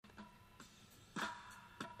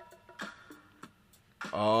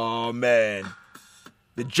Oh, man.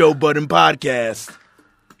 The Joe Budden Podcast.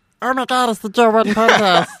 Oh my God, it's the Joe Budden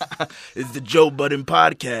Podcast. It's the Joe Budden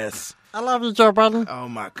Podcast. I love you, Joe Budden. Oh,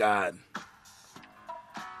 my God.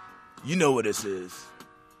 You know what this is.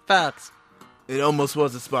 Facts. It almost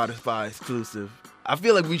was a Spotify exclusive. I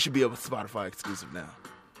feel like we should be a Spotify exclusive now.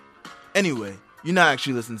 Anyway, you're not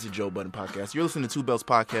actually listening to Joe Budden Podcast. You're listening to Two Bells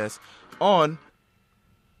Podcast on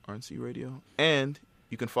RNC Radio. And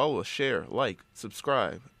you can follow us, share, like,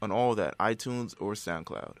 subscribe on all that, iTunes or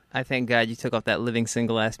SoundCloud. I thank God you took off that living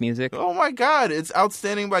single-ass music. Oh, my God. It's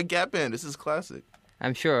Outstanding by Gap Band. This is classic.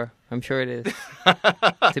 I'm sure it is.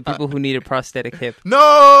 To people who need a prosthetic hip. No!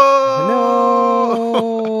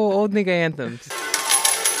 Old nigga anthems.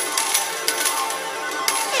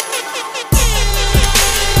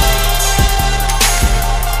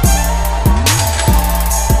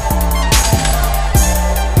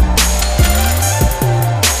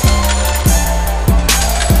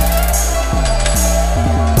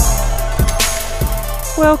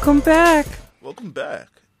 Welcome back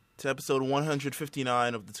To episode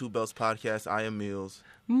 159 of the Two Bells Podcast. I am Meals.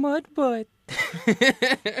 Mud butt.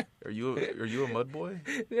 Are you a mud boy?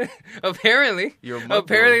 Apparently. You're a mud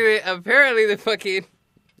boy. Apparently the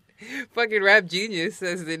fucking rap genius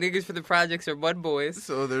says the niggas for the projects are mud boys.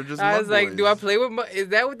 So they're just I mud was like, boys. do I play with mud? Is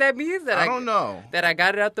that what that means? That I don't know. That I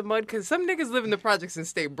got it out the mud? Because some niggas live in the projects and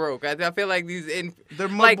stay broke. I feel like they're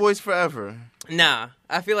mud boys forever. Nah.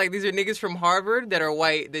 I feel like these are niggas from Harvard that are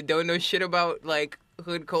white that don't know shit about, like,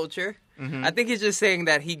 hood culture. Mm-hmm. I think he's just saying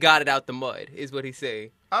that he got it out the mud, is what he's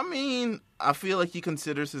saying. I mean, I feel like he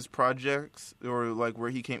considers his projects or like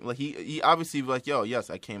where he came. Like he obviously like, yo,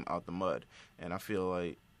 yes, I came out the mud, and I feel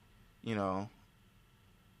like, you know,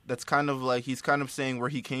 that's kind of like he's kind of saying where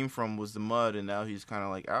he came from was the mud, and now he's kind of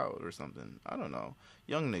like out or something. I don't know.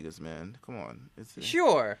 Young niggas, man, come on.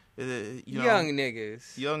 Sure. Young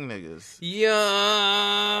niggas. Young niggas. Young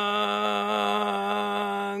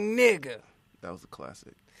nigga. That was a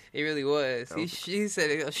classic. It really was. He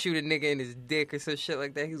said he'll shoot a nigga in his dick or some shit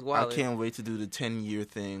like that. He's wild. I can't wait to do the 10-year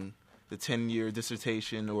thing, the 10-year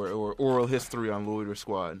dissertation or oral history on Loiter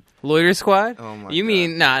Squad. Loiter Squad? Oh, my God. You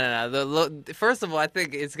mean, nah. First of all, I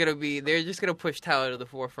think it's going to be, they're just going to push Tyler to the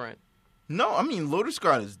forefront. No, I mean, Loiter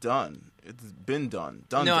Squad is done. It's been done.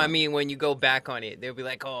 Done. I mean, when you go back on it, they'll be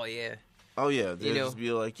like, oh, yeah. Oh, yeah. They'll just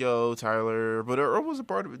be like, yo, Tyler. But Earl was a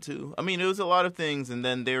part of it, too. I mean, it was a lot of things. And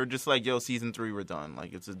then they were just like, yo, season 3, we're done.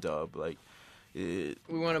 Like, it's a dub. Like, we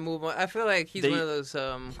want to move on. I feel like he's one of those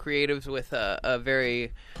creatives with a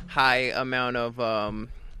very high amount of,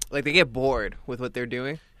 like, they get bored with what they're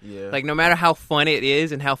doing. Yeah. Like, no matter how fun it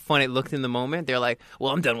is and how fun it looked in the moment, they're like,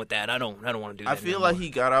 well, I'm done with that. I don't want to do that I feel like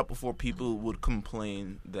he got out before people would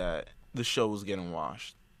complain that the show was getting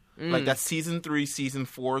washed. Like that season 3, season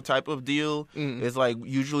 4 type of deal is like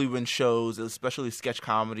usually when shows, especially sketch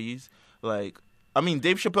comedies, like, I mean,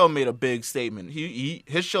 Dave Chappelle made a big statement.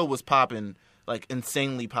 His show was popping, like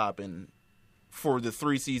insanely popping for the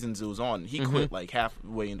 3 seasons it was on. He quit like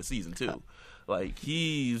halfway into season 2. Like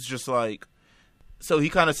he's just like, so he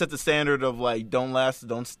kind of set the standard of like, don't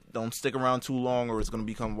stick around too long or it's going to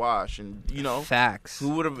become wash. And, you know. Facts. Who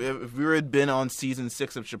would have, if we had been on season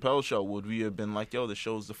 6 of Chappelle's Show, would we have been like, yo, the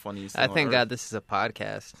show's the funniest thing I thank on God earth? this is a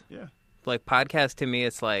podcast. Yeah. Like, podcast to me,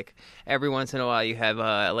 it's like every once in a while you have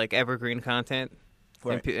like evergreen content.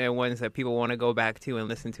 Right. And ones that people want to go back to and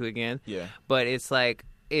listen to again. Yeah. But it's like,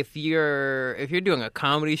 if you're doing a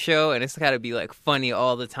comedy show and it's got to be like funny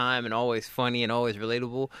all the time and always funny and always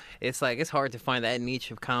relatable, it's like it's hard to find that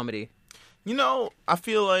niche of comedy. You know, I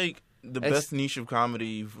feel like the best niche of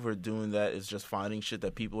comedy for doing that is just finding shit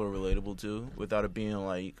that people are relatable to without it being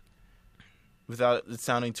like, without it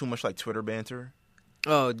sounding too much like Twitter banter.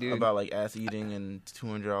 Oh, dude. About like ass eating and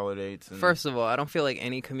 $200 dates. And First of all, I don't feel like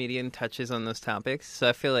any comedian touches on those topics, so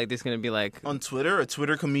I feel like there's gonna be like on Twitter, a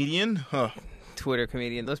Twitter comedian, Twitter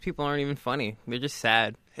comedian. Those people aren't even funny. They're just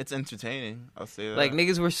sad. It's entertaining. I'll say that. Like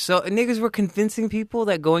niggas were convincing people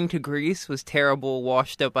that going to Greece was terrible,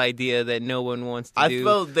 washed up idea that no one wants to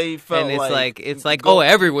do. They felt and it's like go, oh,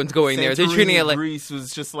 everyone's going there. They're treating it like Greece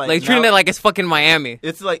was just like treating it like it's fucking Miami.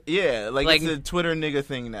 It's like like it's a Twitter nigga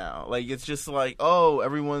thing now. Like it's just like, oh,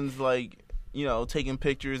 everyone's like, you know, taking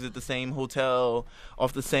pictures at the same hotel,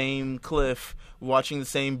 off the same cliff, watching the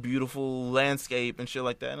same beautiful landscape and shit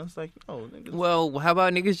like that. And it's like, oh, niggas. Well, how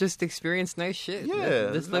about niggas just experience nice shit?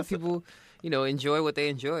 Yeah. Just let people, enjoy what they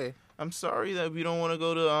enjoy. I'm sorry that we don't want to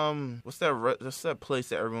go to, what's that place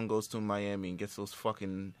that everyone goes to in Miami and gets those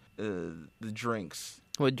fucking, the drinks.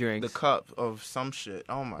 What drinks? The cup of some shit.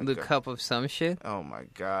 Oh, my God. The cup of some shit? Oh, my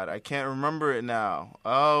God. I can't remember it now.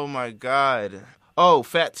 Oh, my God. Oh,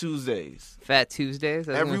 Fat Tuesdays. Fat Tuesdays?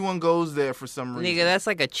 Everyone goes there for some reason. Nigga, that's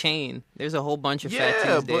like a chain. There's a whole bunch of Fat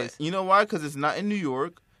Yeah, Tuesdays. but you know why? Because it's not in New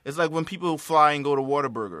York. It's like when people fly and go to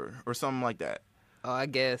Whataburger or something like that. Oh, I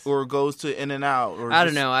guess. Or goes to In-N-Out. Or I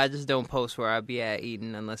don't know. I just don't post where I be at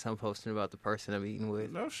eating unless I'm posting about the person I'm eating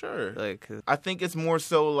with. No, sure. Like, I think it's more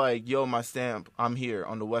so like, yo, my stamp, I'm here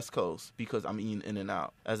on the West Coast because I'm eating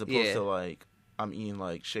In-N-Out. As opposed to like, I'm eating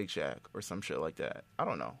like Shake Shack or some shit like that. I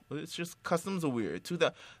don't know. It's just customs are weird.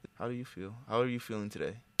 How do you feel? How are you feeling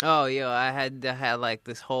today? oh, yo, I had like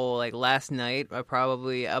this whole, like, last night,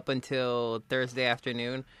 probably up until Thursday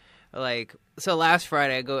afternoon. Like, so last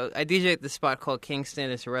Friday, I DJ at this spot called Kingston.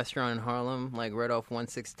 It's a restaurant in Harlem, like right off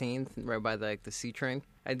 116th, right by the C train.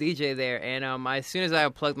 I DJ there, and as soon as I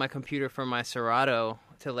unplugged my computer from my Serato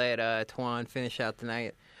to let Twan finish out the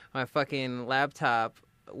night, my fucking laptop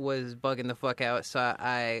was bugging the fuck out. So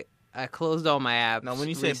I closed all my apps. Now, when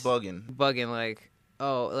you say bugging, like,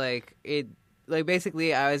 like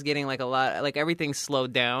basically I was getting like a lot, like everything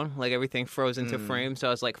slowed down, like everything froze into frame. So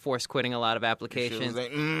I was like force quitting a lot of applications.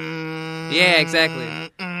 Like, yeah, exactly.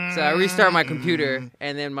 So I restarted my computer,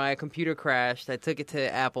 and then my computer crashed. I took it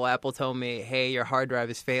to Apple. Apple told me, "Hey, your hard drive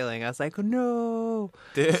is failing." I was like, "No."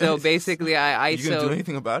 So basically, I ISO. You gonna do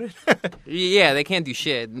anything about it? Yeah, they can't do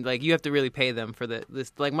shit. Like you have to really pay them for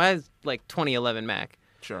this. Like mine's like 2011 Mac.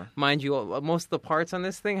 Sure. Mind you, most of the parts on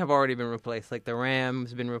this thing have already been replaced. Like the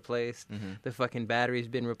RAM's been replaced, the fucking battery's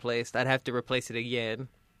been replaced. I'd have to replace it again.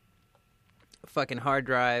 Fucking hard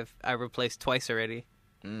drive, I replaced twice already.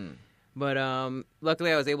 But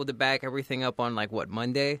luckily I was able to back everything up on like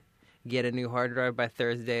Monday, get a new hard drive by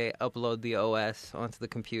Thursday, upload the OS onto the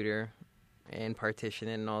computer, and partition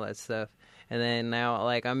it and all that stuff. And then now,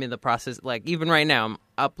 like I'm in the process. Like even right now,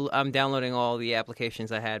 I'm downloading all the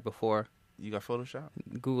applications I had before. You got Photoshop?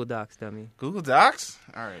 Google Docs, dummy. Google Docs?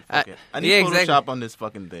 All right, fuck it. I need Photoshop on this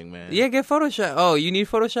fucking thing, man. Yeah, get Photoshop. Oh, you need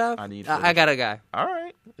Photoshop? I need Photoshop. I got a guy. All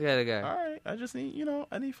right. I got a guy. All right. I just need,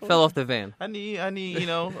 I need Photoshop. Fell off the van. I need, a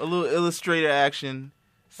little Illustrator action.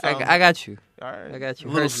 I got you. All right. I got you.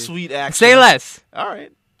 A little sweet action. Say less. All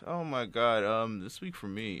right. Oh, my God. This week for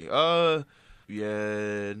me, we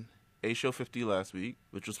had A Show 50 last week,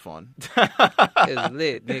 which was fun. It's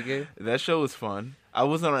lit, nigga. That show was fun. I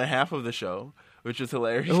wasn't on half of the show, which is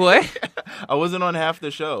hilarious. What? I wasn't on half the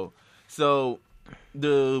show. So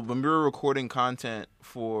when we were recording content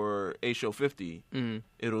for A Show 50,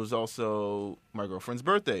 it was also my girlfriend's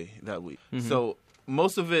birthday that week. So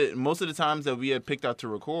most of the times that we had picked out to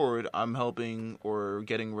record, I'm helping or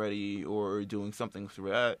getting ready or doing something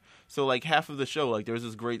through that. So like half of the show, like there's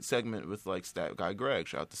this great segment with like Stat Guy Greg.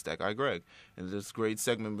 Shout out to Stat Guy Greg. And this great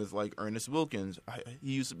segment with like Ernest Wilkins.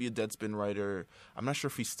 He used to be a Deadspin writer. I'm not sure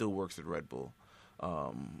if he still works at Red Bull.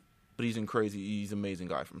 But he's an amazing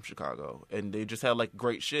guy from Chicago. And they just had like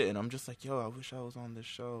great shit. And I'm just like, yo, I wish I was on this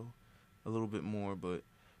show a little bit more. But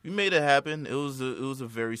we made it happen. It was a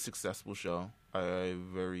very successful show. I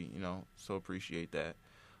very, so appreciate that.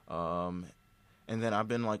 And then I've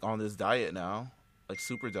been like on this diet now, like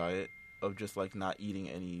super diet of just like not eating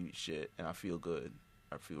any shit. And I feel good.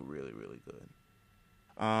 I feel really, really good.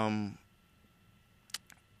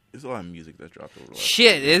 There's a lot of music that dropped over the last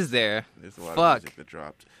Shit, is there? There's a lot of music that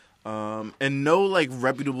dropped. And no, like,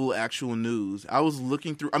 reputable actual news. I was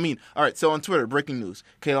looking through... all right, so on Twitter, breaking news.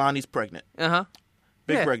 Kehlani's pregnant.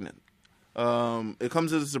 Big pregnant. It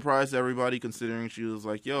comes as a surprise to everybody, considering she was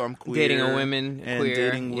like, yo, I'm queer. Dating a women, and queer.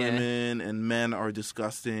 dating women, and men are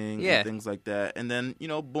disgusting, and things like that. And then,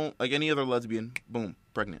 boom, like any other lesbian, boom,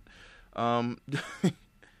 pregnant.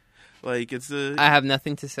 Like, it's a... I have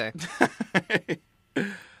nothing to say.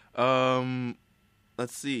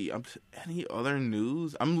 Let's see. Any other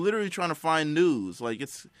news? I'm literally trying to find news. Like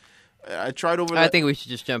I tried over. I think we should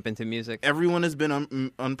just jump into music. Everyone has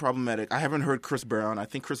been unproblematic. I haven't heard Chris Brown. I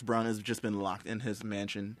think Chris Brown has just been locked in his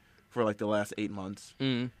mansion for like the last 8 months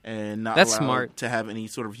and not That's allowed smart. to have any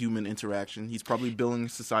sort of human interaction. He's probably building a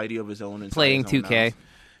society of his own. Playing his own 2K. house.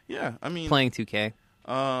 Yeah, playing 2K.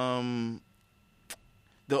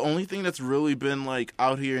 The only thing that's really been like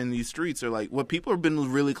out here in these streets are like what people have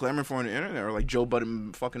been really clamoring for on the internet are like Joe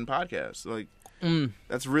Budden fucking podcasts. Like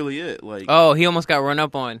that's really it. Like he almost got run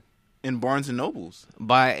up on in Barnes and Nobles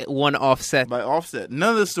by Offset. By Offset.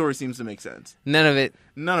 None of this story seems to make sense. None of it.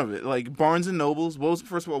 Like Barnes and Nobles.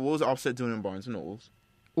 First of all, what was Offset doing in Barnes and Nobles?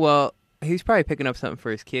 Well, he's probably picking up something for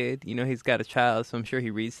his kid. He's got a child, so I'm sure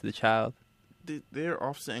he reads to the child. They're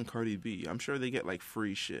Offset and Cardi B. I'm sure they get like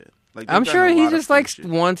free shit. Like I'm sure he just like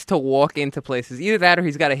wants to walk into places. Either that or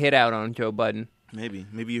he's got a hit out on Joe Budden. Maybe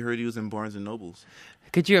you heard he was in Barnes and Nobles.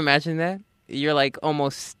 Could you imagine that? You're like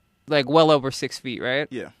almost like well over 6 feet, right?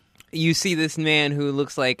 Yeah. you see this man who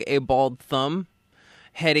looks like a bald thumb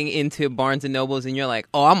heading into Barnes and Nobles, and you're like,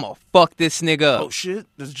 "Oh, I'm gonna fuck this nigga up." Oh shit,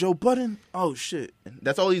 there's Joe Budden. Oh shit,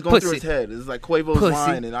 that's all he's going through his head. It's like Quavo's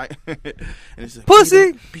line, and and it's like,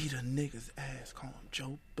 pussy, beat a nigga's ass. Call him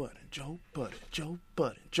Joe Budden, Joe Budden, Joe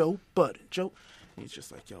Budden, Joe Budden, Joe. And he's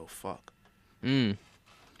just like, yo, fuck. I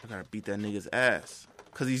gotta beat that nigga's ass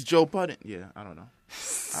because he's Joe Budden. Yeah, I don't know.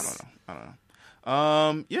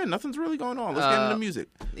 Yeah, nothing's really going on. Let's get into music.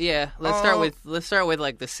 Yeah, let's start with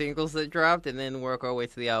like the singles that dropped, and then work our way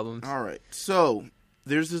to the albums. All right. So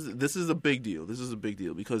this is a big deal. This is a big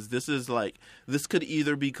deal because this song could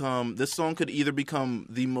either become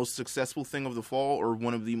the most successful thing of the fall or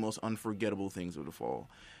one of the most unforgettable things of the fall,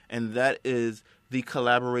 and that is the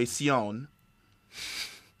collaboration.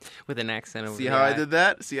 With an accent over See how I did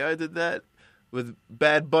that with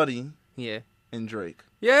Bad Bunny. Yeah. And Drake.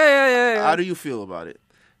 Yeah. How do you feel about it?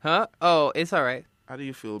 Huh? Oh, it's all right. How do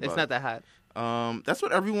you feel about it? It's not that hot. That's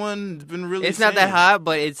what everyone's been really saying. It's not that hot,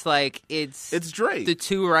 but it's like, it's Drake. The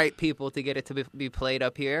two right people to get it to be played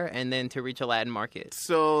up here and then to reach a Latin market.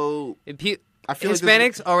 So, I feel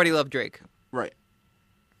Hispanics already love Drake. Right.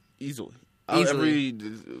 Easily.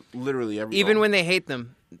 Literally every even song. when they hate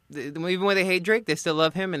them. Even when they hate Drake, they still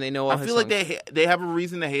love him and they know all his songs. I feel like they have a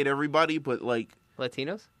reason to hate everybody, but like...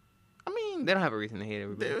 Latinos? I mean... They don't have a reason to hate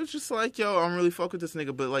everybody. It was just like, yo, I'm really fuck with this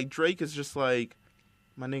nigga, but like Drake is just like,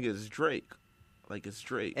 my nigga is Drake. Like, it's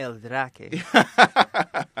Drake. El Drake.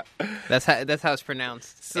 That's how it's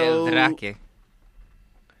pronounced. So, El Drake.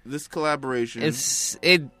 This collaboration... It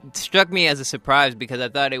struck me as a surprise because I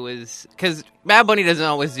thought it was... Because Bad Bunny doesn't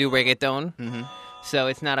always do reggaeton. Mm-hmm. So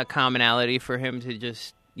it's not a commonality for him to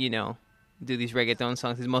just, do these reggaeton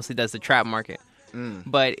songs. He mostly does the trap market.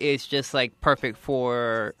 But it's just, like, perfect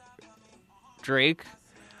for Drake.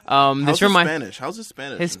 How's his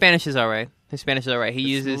Spanish? His Spanish is all right. He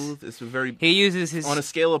uses... Smooth. It's very... He uses his... On a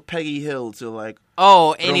scale of Peggy Hill to, like...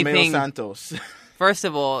 Oh, anything... Romeo Santos. First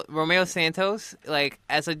of all, Romeo Santos, like,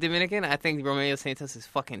 as a Dominican, I think Romeo Santos is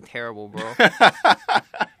fucking terrible, bro.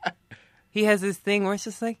 He has this thing where it's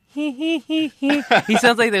just like, he. He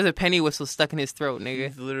sounds like there's a penny whistle stuck in his throat, nigga.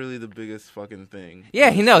 He's literally the biggest fucking thing.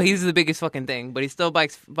 Yeah, he's the biggest fucking thing, but he still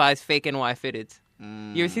buys fake NY fitteds.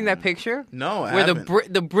 You ever seen that picture? No, I where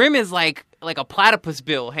haven't. the brim is like a platypus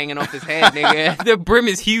bill hanging off his head, nigga. The brim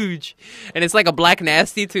is huge, and it's like a black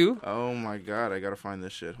nasty too. Oh my god, I gotta find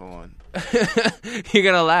this shit. Hold on. You're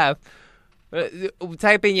gonna laugh.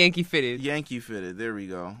 Type in Yankee fitted. Yankee fitted. There we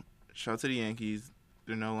go. Shout out to the Yankees.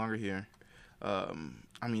 They're no longer here. I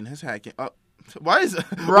mean, his hat can't... why is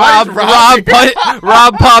Rob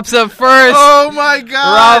pops up first? Oh my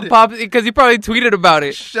god! Rob pops because he probably tweeted about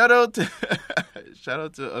it. Shout out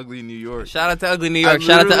to Ugly New York. Shout out to Ugly New York.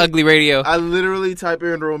 Shout out to Ugly Radio. I literally type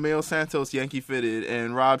in Romeo Santos Yankee fitted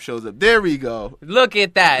and Rob shows up. There we go. Look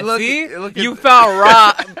at that. See? You found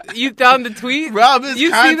Rob. You found the tweet? Rob is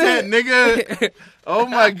content, nigga. Oh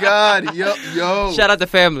my god. Yo. Shout out to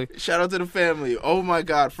family. Shout out to the family. Oh my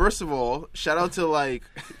god. First of all, shout out to like...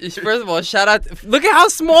 shout out... Look at how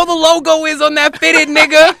small the logo is on that fitted,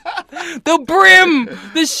 nigga. The brim.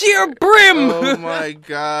 The sheer brim. Oh my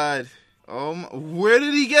god. Where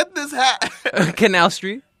did he get this hat? Canal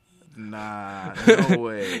Street. Nah, no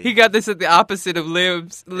way. He got this at the opposite of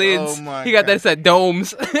lids. Oh my he got god. this at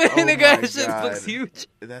Domes. Nigga, that shit god. looks huge.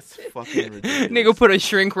 That's fucking ridiculous. Nigga put a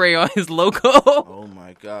shrink ray on his logo. Oh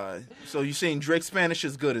my god. So you're saying Drake's Spanish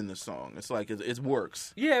is good in this song? It's like it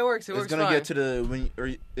works. Yeah, it works. It's gonna get to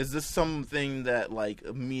the is this something that like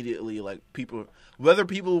immediately like people, whether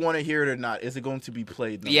people want to hear it or not, is it going to be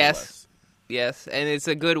played nonetheless? Yes, and it's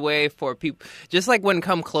a good way for people, just like when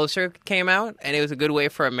Come Closer came out, and it was a good way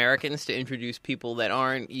for Americans to introduce people that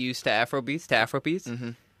aren't used to Afrobeats. Mm-hmm.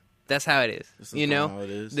 That's how it is.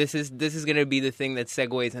 This is This is going to be the thing that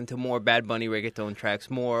segues into more Bad Bunny reggaeton tracks,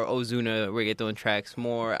 more Ozuna reggaeton tracks,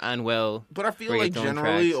 more Anuel. But I feel like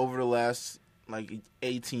generally over the last like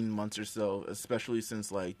 18 months or so, especially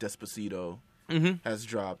since like Despacito has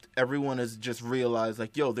dropped, everyone has just realized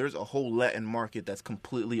like, yo, there's a whole Latin market that's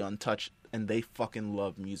completely untouched. And they fucking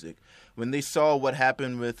love music. When they saw what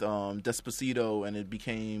happened with Despacito and it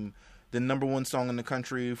became the #1 song in the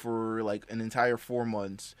country for like an entire 4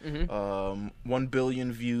 months, 1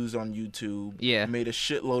 billion views on YouTube, made a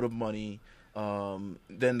shitload of money.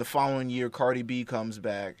 Then the following year, Cardi B comes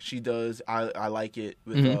back. She does I Like It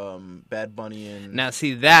with Bad Bunny and... Now,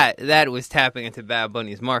 see, that was tapping into Bad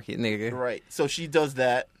Bunny's market, nigga. Right. So she does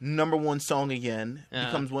that. #1 song again.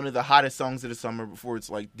 Becomes one of the hottest songs of the summer before it's,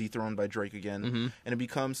 like, dethroned by Drake again. And it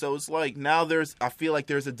becomes... So it's like, now I feel like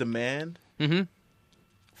there's a demand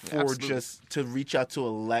for Absolutely. just to reach out to a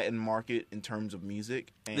Latin market in terms of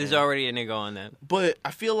music. And, There's already a nigga on that. but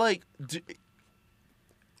I feel like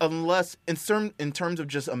unless in terms of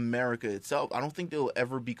just America itself, I don't think they'll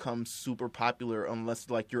ever become super popular unless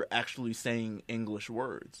like you're actually saying English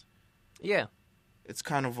words. Yeah. It's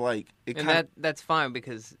kind of like that's fine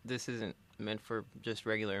because this isn't meant for just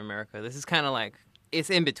regular America. This is kind of like it's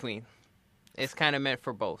in between. It's kind of meant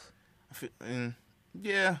for both.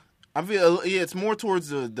 Yeah, I feel it's more towards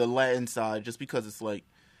the Latin side, just because it's like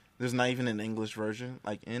there's not even an English version,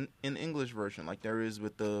 like in English version, like there is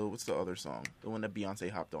with what's the other song, the one that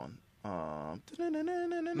Beyonce hopped on.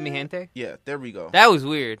 Mi Gente? Yeah, there we go. That was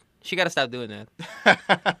weird. She got to stop doing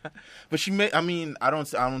that. But she made. I mean, I don't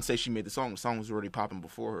say she made the song. The song was already popping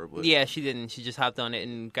before her. But Yeah, she didn't. She just hopped on it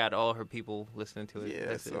and got all her people listening to it. yeah,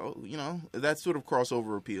 That's so that's sort of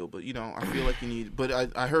crossover appeal. But I feel like you need. But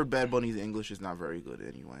I heard Bad Bunny's English is not very good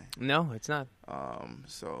anyway. No, it's not.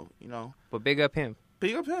 So But big up him.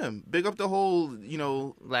 big up him. Big up the whole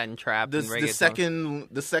Latin trap and reggaeton.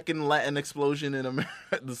 the second Latin explosion in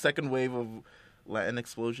America. The second wave of Latin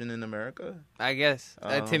explosion in America. I guess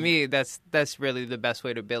to me that's really the best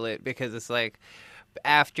way to bill it because it's like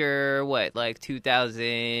after like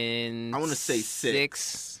 2000. I want to say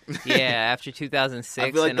 6. Yeah, after 2006.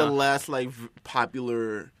 I feel like the last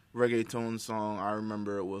popular reggaeton song I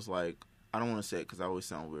remember it was like I don't want to say it because I always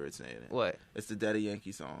sound weird saying it. What? It's the Daddy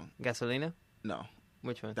Yankee song. Gasolina? No.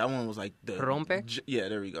 Which one? That one was like the Rompe? Yeah,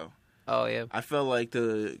 there we go. Oh yeah. I felt like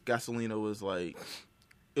the Gasolina was like.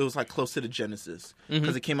 It was like close to the Genesis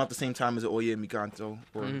because it came out the same time as Oye Mi Canto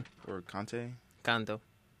or Cante. Canto.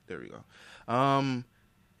 There we go. And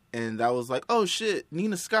that was like, oh shit,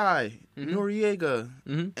 Nina Sky, Noriega,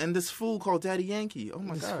 and this fool called Daddy Yankee. Oh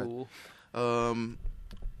my god. Fool.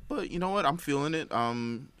 But you know what? I'm feeling it.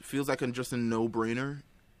 Feels like just a no-brainer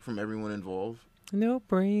from everyone involved. No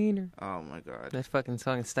brainer. Oh my god. That fucking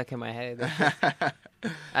song is stuck in my head.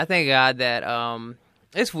 I thank God that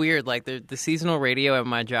it's weird. Like the seasonal radio at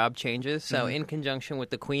my job changes. So in conjunction with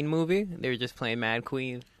the Queen movie, they were just playing Mad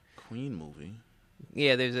Queen. Queen movie.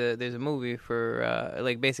 Yeah, there's a movie for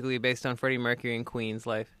like basically based on Freddie Mercury and Queen's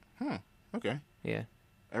life. Okay. Yeah.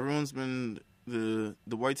 Everyone's been the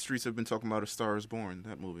white streets have been talking about A Star Is Born.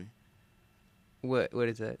 That movie. What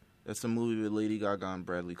is that? That's the movie with Lady Gaga and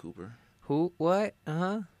Bradley Cooper. Who? What?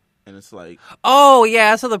 Uh-huh. And it's like, oh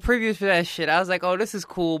yeah, I saw the previews for that shit. I was like, oh, this is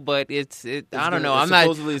cool, but it's I don't know. I'm not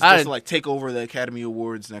supposedly it's supposed to like take over the Academy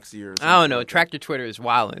Awards next year. I don't know. Like Tractor Twitter is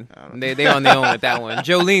wildin'. They on their own with that one.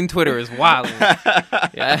 Jolene Twitter is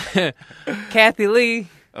wildin'. Yeah. Kathy Lee.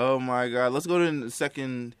 Oh my god. Let's go to the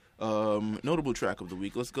second notable track of the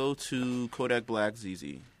week. Let's go to Kodak Black,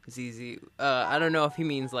 ZZ. ZZ. I don't know if he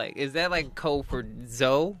means like, is that like code for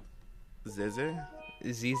Zoe? Zeze?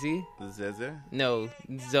 ZZ? Zeze? No,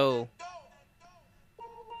 Zoe.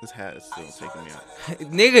 This hat is still taking me out.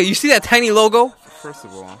 Nigga, you see that tiny logo? First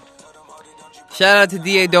of all, shout out to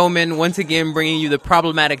D.A. Doman once again bringing you the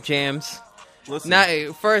problematic jams. listen.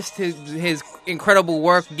 Now, first his incredible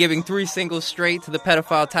work giving 3 singles straight to the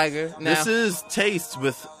pedophile tiger. Now, This is Taste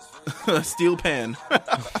with a steel pan.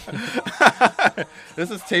 This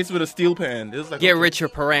is Taste with a steel pan. This is like Get Rich or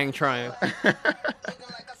Parang Triumph.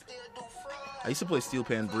 I used to play steel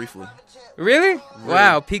pan briefly. Really?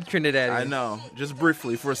 Wow, peak Trinidad. I know, just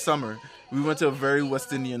briefly for a summer. We went to a very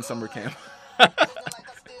West Indian summer camp.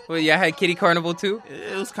 Well, yeah, I had Kitty Carnival too.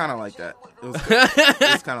 It was kind of like that. It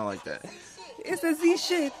was kind of like that. It's a Z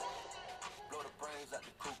shit.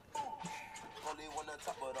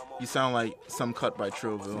 You sound like some cut by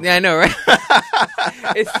Trillville. Yeah, I know, right?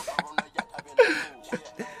 It's,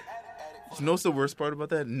 You know what's the worst part about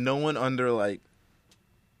that? No one under like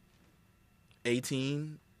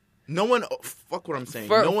 18. No one. Fuck what I'm saying.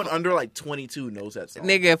 No one under like 22 knows that song.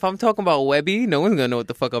 nigga, if I'm talking about Webby, no one's gonna know what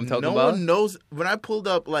the fuck I'm talking about. No one knows. When I pulled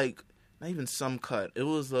up, like, not even some cut. It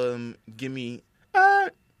was gimme,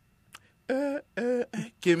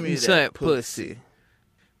 give me that pussy.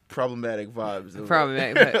 Problematic vibes.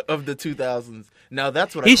 Problematic. Of the 2000s. Now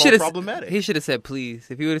that's what I call problematic. He should have said please.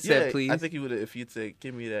 If he would have said please. I think he would have. If you'd say,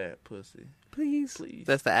 "Give me that pussy, please." please.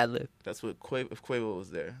 That's the ad lib. That's what if Quavo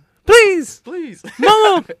was there. Please, Please,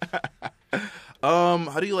 mama.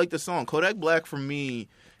 How do you like the song? Kodak Black for me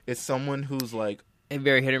is someone who's like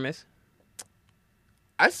Very hit or miss.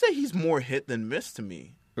 I say he's more hit than miss to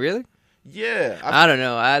me. Really? Yeah, I don't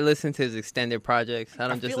know. I listen to his extended projects.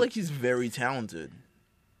 I feel like he's very talented.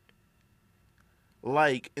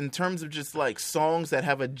 Like, in terms of just, like, songs that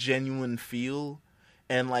have a genuine feel,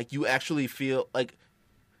 and, like, you actually feel, like,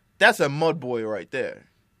 that's a mud boy right there.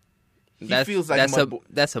 feels like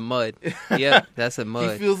that's a mud. Yep, that's a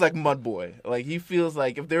mud. He feels like Mud Boy. Like, he feels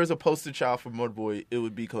like if there was a poster child for Mud Boy, it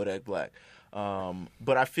would be Kodak Black.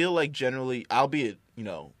 But I feel like generally, albeit,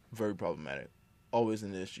 very problematic, always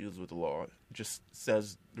in the issues with the law, just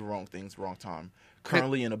says the wrong things, wrong time.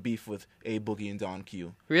 Currently in a beef with A Boogie and Don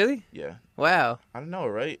Q. Really? Yeah. Wow. I don't know,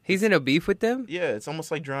 right? He's in a beef with them? Yeah, it's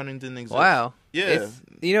almost like Drowning didn't exist. Wow. Yeah.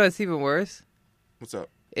 It's even worse? What's up?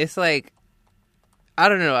 It's like, I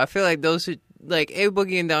don't know. I feel like those are, like, A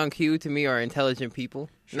Boogie and Don Q to me are intelligent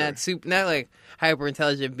people. Sure. Not like hyper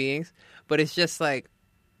intelligent beings, but it's just like,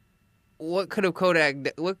 what could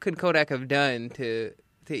Kodak have done to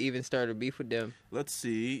even start a beef with them? Let's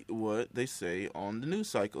see what they say on the news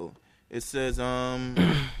cycle. It says,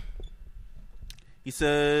 he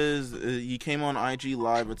says he came on IG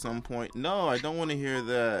Live at some point. No, I don't want to hear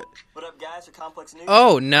that. What up, guys? For Complex News?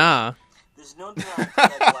 Oh, nah. There's no denying.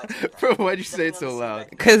 Bro, why'd you say it so loud?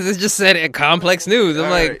 Because it just said it Complex News. I'm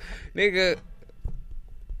like, nigga.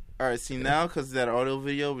 All right, see, now, because of that audio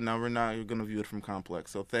video, now we're not going to view it from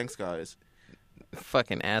Complex. So thanks, guys.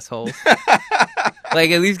 Fucking assholes.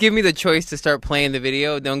 Like, at least give me the choice to start playing the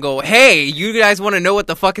video. Don't go, hey, you guys want to know what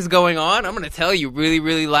the fuck is going on? I'm going to tell you really,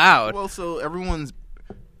 really loud. Well, so everyone's,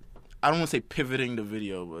 I don't want to say pivoting the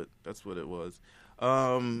video, but that's what it was.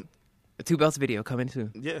 A Two Belts video coming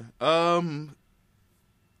soon. Yeah.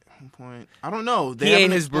 Point. I don't know. He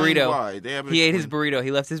ate his burrito. Why. He ate his burrito.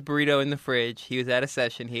 He left his burrito in the fridge. He was at a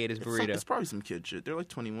session. He ate his burrito. It's probably some kid shit. They're like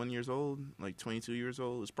 21 years old, like 22 years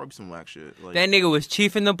old. It's probably some whack shit. Like, that nigga was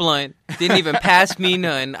chiefing the blunt. Didn't even pass me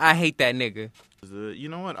none. I hate that nigga. You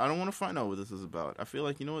know what? I don't want to find out what this is about. I feel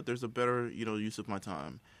like, there's a better, use of my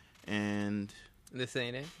time. And this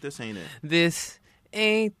ain't it. This ain't it. This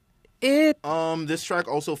ain't it. This track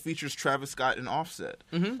also features Travis Scott and Offset.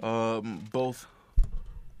 Mm-hmm. Both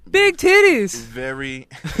big titties. Very.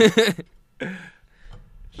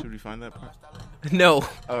 Should we find that part? No.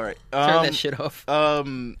 All right. Turn that shit off. How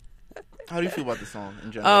do you feel about the song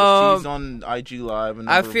in general? She's on IG Live.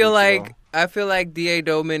 I feel like D.A.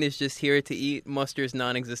 Doman is just here to eat Mustard's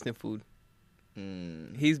non-existent food.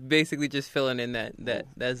 He's basically just filling in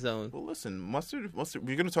that zone. Well, listen, Mustard.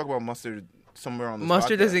 We're gonna talk about Mustard somewhere on this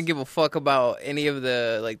Mustard podcast. doesn't give a fuck about any of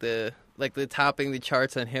the topping the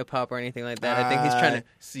charts on hip hop or anything like that. I think he's trying to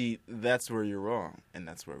see. That's where you're wrong, and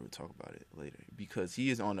that's where we'll talk about it later because he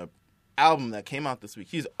is on a album that came out this week.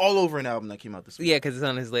 He's all over an album that came out this week. Yeah, because it's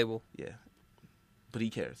on his label. Yeah, but he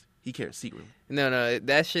cares. He cares secretly. No,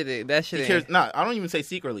 that shit. He cares. Nah, I don't even say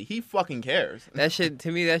secretly. He fucking cares. That shit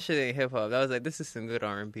to me. That shit ain't hip hop. I was like, this is some good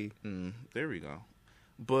R&B. There we go.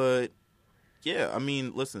 But yeah, I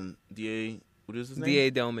mean, listen, D.A. What is his name?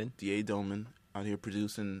 D.A. Doman. D.A. Doman out here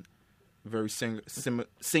producing very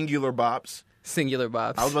singular bops. Singular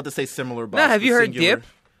bops. I was about to say similar bops. Nah, have you heard singular. Dip?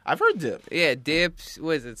 I've heard Dip. Yeah, Dip.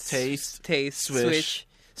 What is it? Taste, Swish,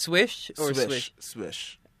 or Swish.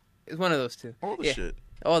 Swish. It's one of those two. All the shit.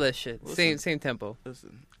 All that shit. Listen, Same tempo.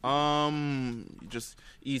 Listen. Just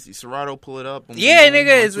easy. Serato, pull it up. Yeah,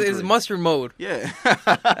 nigga, it's mustard mode. Yeah.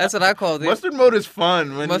 That's what I call it. Mustard mode is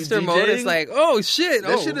fun. When mustard mode is like, oh shit.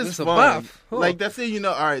 That shit is fun. Like, that's it,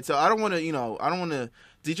 all right, so I don't want to,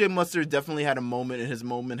 DJ Mustard definitely had a moment, and his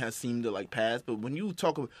moment has seemed to, like, pass, but when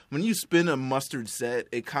you spin a Mustard set,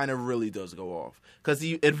 it kind of really does go off. Because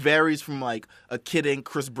it varies from, like, a Kid Ink,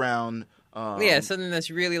 Chris Brown. Something that's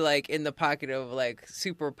really like in the pocket of like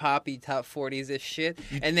super poppy top 40s-ish shit,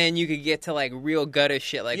 and then you could get to like real gutter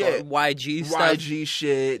shit like YG stuff. YG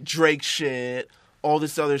shit, Drake shit, all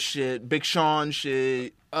this other shit, Big Sean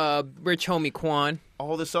shit, Rich Homie Quan,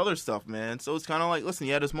 all this other stuff, man. So it's kind of like, listen,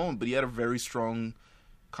 he had his moment, but he had a very strong,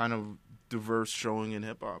 kind of diverse showing in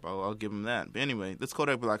hip hop. I'll give him that. But anyway, this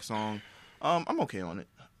Kodak Black song, I'm okay on it.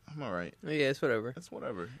 I'm all right. Yeah, it's whatever. It's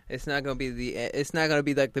whatever. It's not gonna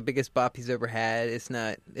be like the biggest bop he's ever had. It's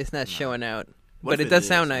not showing out. But it does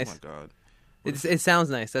sound nice. Oh my god. It sounds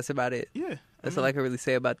nice. That's about it. Yeah. That's all I can really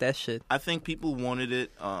say about that shit. I think people wanted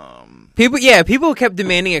it. People kept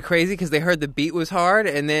demanding it crazy because they heard the beat was hard,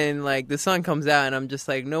 and then like the song comes out, and I'm just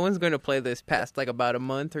like, no one's going to play this past like about a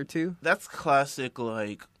month or two. That's classic,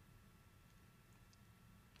 like.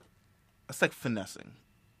 That's like finessing.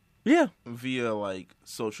 Yeah. Via, like,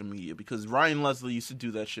 social media. Because Ryan Leslie used to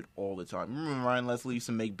do that shit all the time. Remember when Ryan Leslie used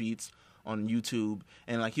to make beats on YouTube?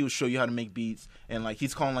 And, like, he would show you how to make beats. And, like,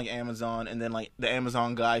 he's calling, like, Amazon. And then, like, the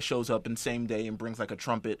Amazon guy shows up in the same day and brings, like, a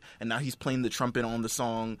trumpet. And now he's playing the trumpet on the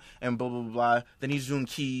song. And blah, blah, blah, blah. Then he's doing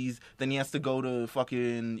keys. Then he has to go to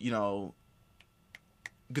fucking,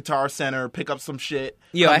 Guitar Center, pick up some shit.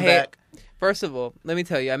 Back. First of all, let me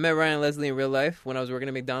tell you, I met Ryan Leslie in real life when I was working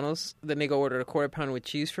at McDonald's. The nigga ordered a quarter pounder with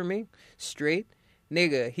cheese for me, straight.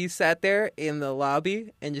 Nigga, he sat there in the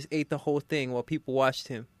lobby and just ate the whole thing while people watched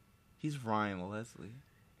him. He's Ryan Leslie.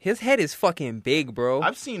 His head is fucking big, bro.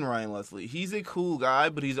 I've seen Ryan Leslie. He's a cool guy,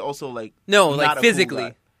 but he's also like no, not like a physically, cool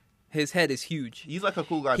guy. His head is huge. He's like a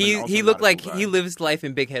cool guy. He but also he not looked a like cool guy. he lives life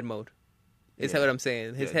in big head mode. Is what I'm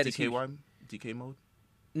saying. His head is huge. DK mode.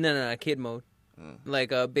 No, kid mode.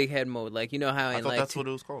 Like big head mode. Like you know how I in thought like that's what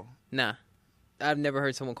it was called. nah, I've never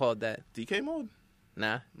heard someone call it that. DK mode.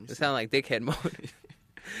 Nah, it sounds like dickhead mode.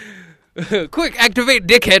 Quick, activate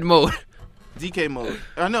dickhead mode. DK mode.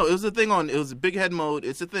 I know it was a thing it was a big head mode.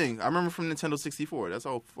 It's a thing. I remember from Nintendo 64. That's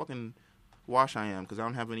how fucking wash I am because I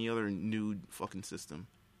don't have any other new fucking system.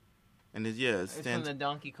 And It's from the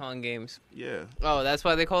Donkey Kong games. Yeah. Oh, that's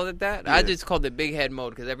why they called it that? Yeah. I just called it big head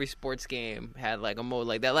mode because every sports game had like a mode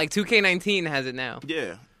like that. Like 2K19 has it now.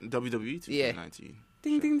 Yeah. WWE 2K19. Yeah.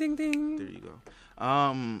 Ding, ding, ding, ding. There you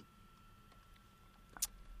go.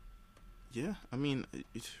 Yeah, I mean,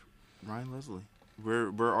 it's Ryan Leslie.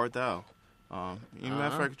 Where art thou? Matter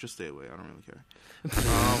of fact, just stay away. I don't really care.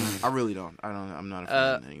 I really don't. I'm not a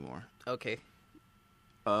fan anymore. Okay.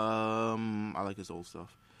 I like his old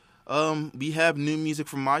stuff. We have new music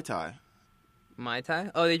from Mai Tai. Mai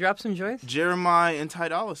Tai? Oh, they dropped some joints? Jeremiah and Ty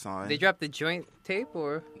Dolla $ign. They dropped the joint tape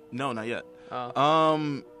or? No, not yet.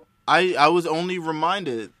 Oh. I was only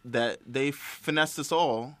reminded that they finessed us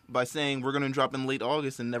all by saying we're going to drop in late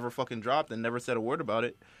August and never fucking dropped and never said a word about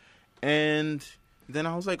it. And then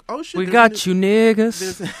I was like, oh shit. We got you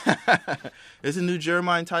niggas. There's a new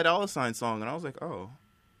Jeremiah and Ty Dolla $ign song. And I was like, oh,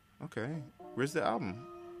 okay. Where's the album?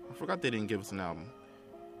 I forgot they didn't give us an album.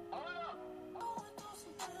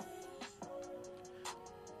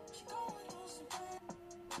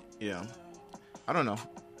 Yeah. I don't know.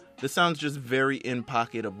 This sounds just very in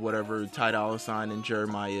pocket of whatever Ty Dolla $ign and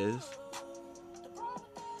Jeremiah is.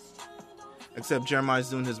 Except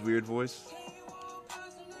Jeremiah's doing his weird voice.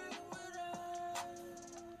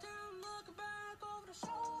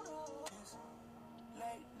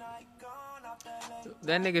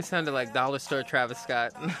 That nigga sounded like Dollar Store Travis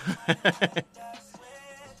Scott.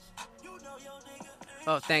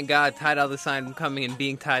 Oh, thank God, Ty Dolla $ign coming and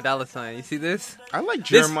being Ty Dolla $ign. You see this? I like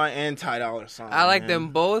Jeremiah and Ty Dolla $ign. I like them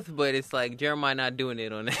both, but it's like Jeremiah not doing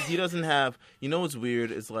it on it. He doesn't have... You know what's weird?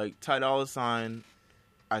 It's like Ty Dolla $ign,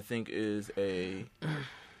 I think, is a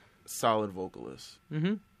solid vocalist.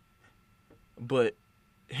 Mm-hmm. But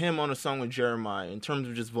him on a song with Jeremiah, in terms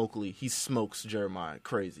of just vocally, he smokes Jeremiah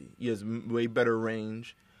crazy. He has way better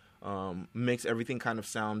range, makes everything kind of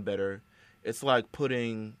sound better. It's like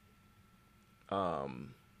putting...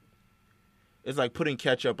 it's like putting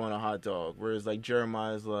ketchup on a hot dog, whereas like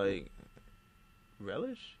Jeremiah's like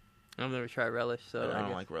relish. I've never tried relish, so I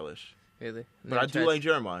don't like relish. Really, but I do like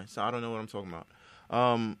Jeremiah, so I don't know what I'm talking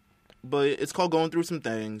about. But it's called Going Through Some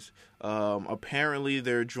Things. Apparently,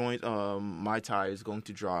 their joint Mai Tai is going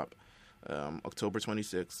to drop October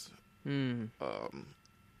 26th.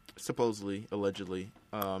 Supposedly, allegedly.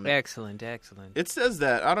 Excellent. It says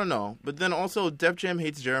that. I don't know. But then also, Def Jam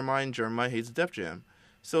hates Jeremiah, and Jeremiah hates Def Jam.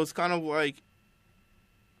 So it's kind of like,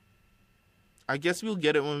 I guess we'll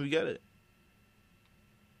get it when we get it.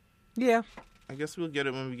 Yeah. I guess we'll get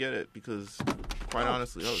it when we get it, because, quite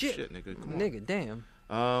honestly, shit, nigga, come on. Nigga, damn.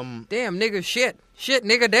 Damn, nigga, shit. Shit,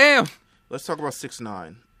 nigga, damn. Let's talk about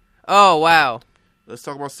 6ix9ine. Oh, wow. Let's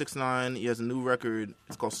talk about 6ix9ine. He has a new record.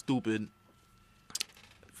 It's called Stupid.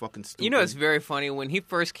 Fucking stupid. You know, it's very funny. When he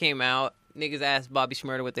first came out, niggas asked Bobby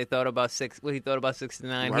Shmurda what he thought about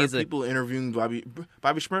 6ix9ine. Why are people interviewing Bobby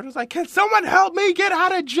Shmurda's like, can someone help me get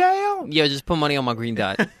out of jail? Yo, just put money on my green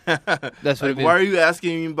dot. That's what like, why are you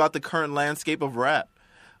asking me about the current landscape of rap?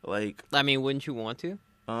 Like, I mean, wouldn't you want to?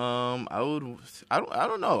 I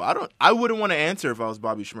don't know. I wouldn't want to answer if I was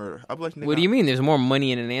Bobby Shmurda. I'd be like, what do you mean? There's more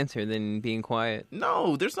money in an answer than being quiet.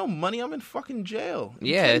 No, there's no money. I'm in fucking jail.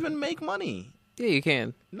 You can't even make money. Yeah, you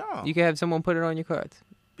can. No. You can have someone put it on your cards.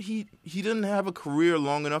 He didn't have a career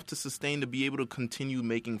long enough to sustain to be able to continue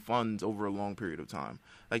making funds over a long period of time.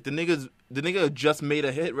 Like, the nigga just made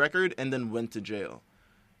a hit record and then went to jail.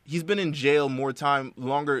 He's been in jail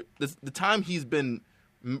longer. The time he's been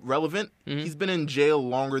relevant, he's been in jail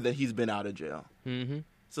longer than he's been out of jail. Mm-hmm.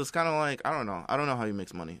 So it's kind of like, I don't know. I don't know how he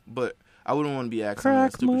makes money, but I wouldn't want to be asking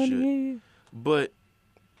that stupid money. shit. But,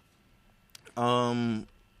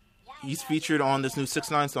 he's featured on this new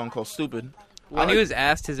 6ix9ine song called Stupid. When he was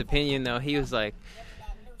asked his opinion, though, he was like,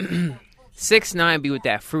 6ix9ine be with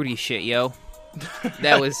that fruity shit, yo.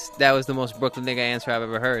 That was the most Brooklyn nigga answer I've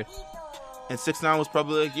ever heard. And 6ix9ine was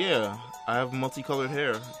probably like, yeah, I have multicolored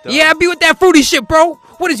hair. Duh. Yeah, I be with that fruity shit, bro.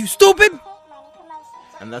 What is you, stupid?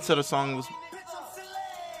 And that's how the song was.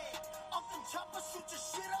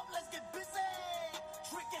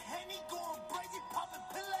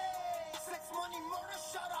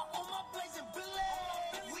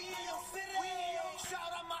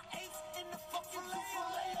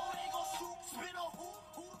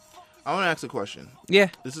 I want to ask a question. Yeah.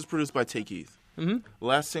 This is produced by Tay Keith. Mm-hmm.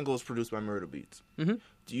 Last single is produced by Murder Beats. Mm-hmm.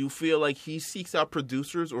 Do you feel like he seeks out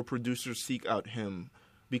producers or producers seek out him?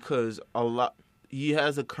 Because he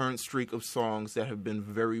has a current streak of songs that have been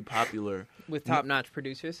very popular With top-notch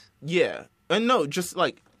producers. Yeah, and no, just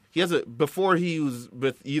like he has before he was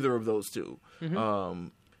with either of those two. Mm-hmm.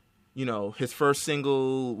 You know, his first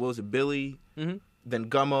single, what was it, Billy? Mm-hmm. Then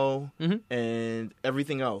Gummo, Mm-hmm. and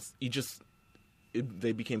everything else.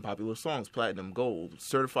 They became popular songs, platinum, gold,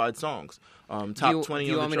 certified songs. Top 20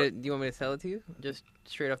 do you on want the chart. Do you want me to tell it to you? Just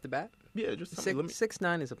straight off the bat? Yeah, just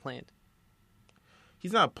 6ix9ine is a plant.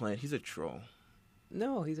 He's not a plant. He's a troll.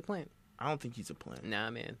 No, he's a plant. I don't think he's a plant. Nah,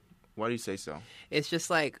 man. Why do you say so? It's just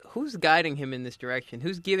like, who's guiding him in this direction?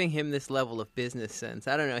 Who's giving him this level of business sense?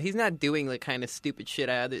 I don't know. He's not doing the kind of stupid shit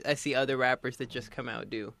I see other rappers that just come out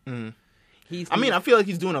do. Mm-hmm. I I feel like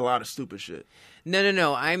he's doing a lot of stupid shit.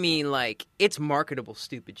 No. I mean, like, it's marketable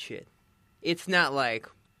stupid shit. It's not like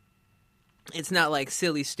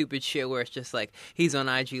silly stupid shit where it's just like he's on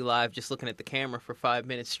IG Live just looking at the camera for 5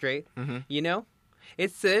 minutes straight. Mm-hmm. You know?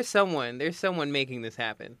 There's someone making this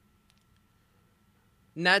happen.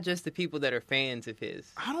 Not just the people that are fans of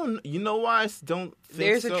his. You know why I don't think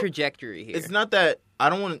There's so? a trajectory here. It's not that I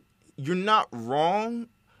don't want to. You're not wrong,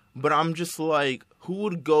 but I'm just like, who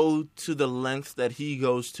would go to the lengths that he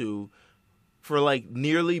goes to for like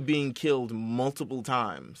nearly being killed multiple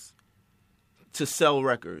times to sell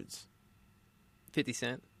records? 50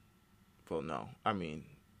 Cent. Well, no. I mean,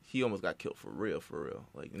 he almost got killed for real.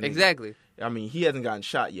 Like Exactly. I mean, he hasn't gotten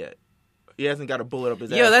shot yet. He hasn't got a bullet up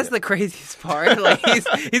his ass. Yo, that's yet. the craziest part. Like he's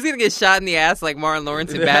gonna get shot in the ass like Martin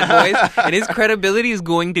Lawrence in Bad Boys, and his credibility is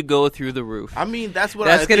going to go through the roof. I mean, that's what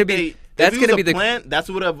That's I gonna think be. they, That's if he gonna was be a the. plan. That's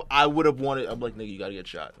what I would have wanted. I'm like, nigga, you gotta get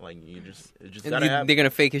shot. Like, it just gotta happen. They're gonna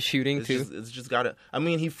fake his shooting too. It's just gotta. I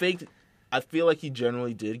mean, he faked. I feel like he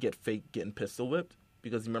generally did get faked getting pistol whipped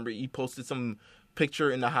because remember he posted some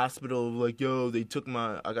picture in the hospital of like, yo,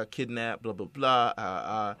 I got kidnapped, blah blah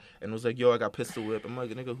blah, and was like, yo, I got pistol whipped. I'm like,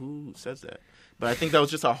 nigga, who says that? But I think that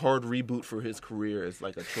was just a hard reboot for his career as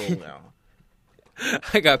like a troll now.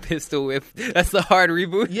 I got pistol whipped. That's the hard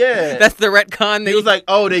reboot. Yeah, that's the retcon. He was like,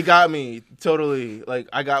 "Oh, they got me totally. Like,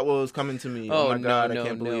 I got what was coming to me. Oh my god, I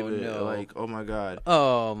can't believe it. No. Like, oh my god.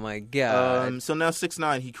 Oh my god. So now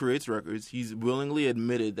 6ix9ine, he creates records. He's willingly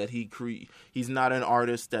admitted that he's not an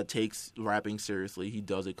artist that takes rapping seriously. He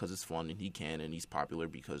does it because it's fun and he can, and he's popular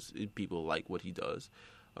because people like what he does.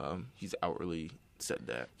 He's outwardly said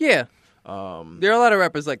that. Yeah. There are a lot of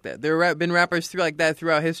rappers like that. There have been rappers like that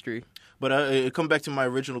throughout history. But it come back to my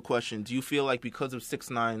original question. Do you feel like because of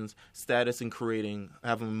 6ix9ine's status in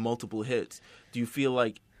having multiple hits, do you feel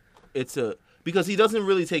like because he doesn't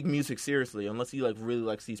really take music seriously unless he like really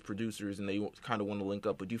likes these producers and they kind of want to link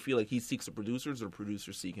up. But do you feel like he seeks the producers or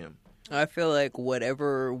producers seek him? I feel like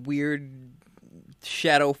whatever weird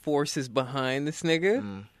shadow force is behind this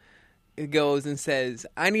nigga, it goes and says,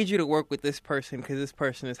 I need you to work with this person because this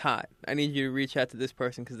person is hot. I need you to reach out to this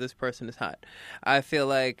person because this person is hot. I feel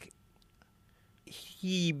like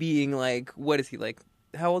he being like, what is he like?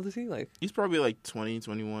 How old is he? Like, he's probably like 20,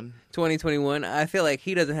 21. 20, 21. I feel like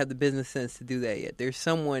he doesn't have the business sense to do that yet. There's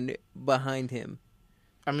someone behind him.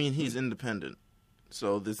 I mean, he's independent.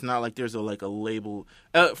 So it's not like there's a label.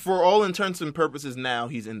 For all intents and purposes, now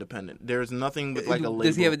he's independent. There's nothing with like a label.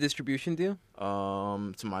 Does he have a distribution deal?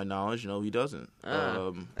 To my knowledge, no, he doesn't.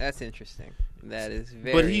 That's interesting. That is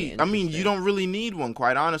very. But you don't really need one,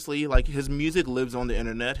 quite honestly. Like his music lives on the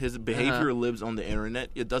internet. His behavior lives on the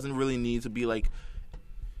internet. It doesn't really need to be like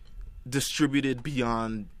distributed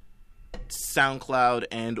beyond SoundCloud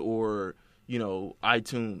and or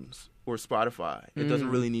iTunes or Spotify. It doesn't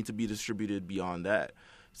really need to be distributed beyond that.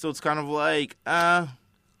 So it's kind of like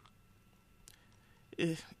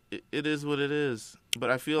it is what it is.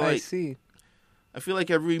 But I feel like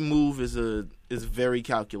every move is very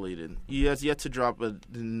calculated. He has yet to drop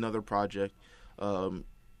another project.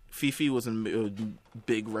 Fifi was a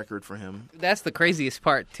big record for him. That's the craziest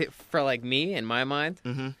part for like me in my mind.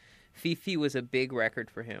 Mm-hmm. Fifi was a big record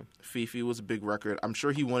for him. Fifi was a big record. I'm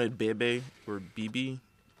sure he wanted Bebe or BB.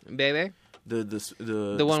 Bebe?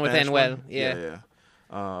 The one with Anuel. Yeah.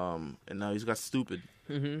 And now he's got Stupid.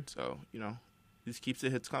 Mm-hmm. So, he just keeps the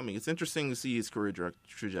hits coming. It's interesting to see his career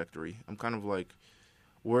trajectory. I'm kind of like,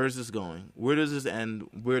 where is this going? Where does this end?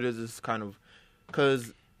 Where does this kind of...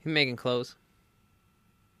 Because... He's making clothes.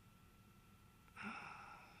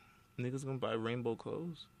 Niggas gonna buy rainbow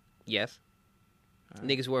clothes? Yes.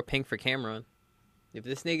 Niggas wore pink for Cameron. If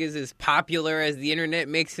this nigga's as popular as the internet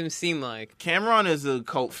makes him seem like... Cameron is a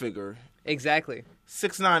cult figure. Exactly.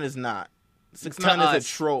 6ix9ine is not. 6ix9ine is a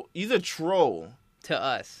troll. He's a troll. to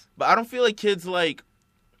us. But I don't feel like kids like.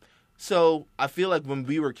 So I feel like when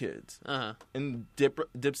we were kids, and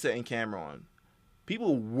Dipset and Cameron,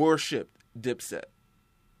 people worshipped Dipset.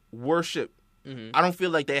 I don't feel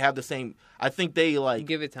like they have the same. I think they like.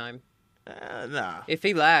 Give it time. Nah. If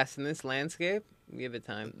he lasts in this landscape, give it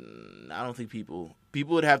time. I don't think people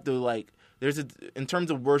would have to like. In terms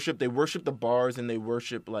of worship, they worship the bars and they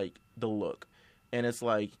worship like the look. And it's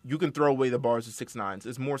like, you can throw away the bars of 6ix9ine.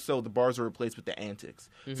 It's more so the bars are replaced with the antics.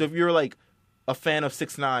 Mm-hmm. So if you're like a fan of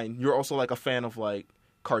 6ix9ine, you're also like a fan of like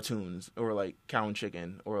cartoons or like Cow and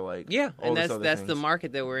Chicken or like and that's the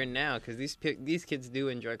market that we're in now, because these kids do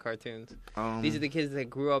enjoy cartoons. These are the kids that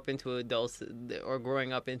grew up into adults or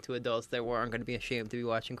growing up into adults that aren't going to be ashamed to be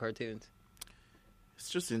watching cartoons. It's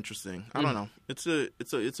just interesting. I don't know. It's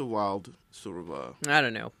a wild sort of. I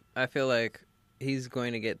don't know. I feel like he's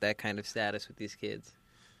going to get that kind of status with these kids.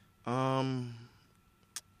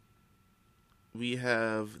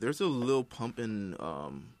 There's a Lil Pump and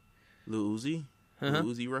Lil Uzi. Lil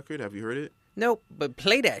Uzi record. Have you heard it? Nope, but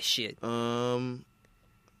play that shit. Let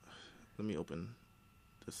me open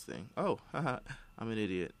this thing. Oh, haha, I'm an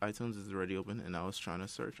idiot. iTunes is already open, and I was trying to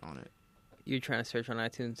search on it. You're trying to search on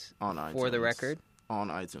iTunes? On iTunes. For the record? On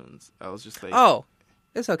iTunes. I was just like... Oh,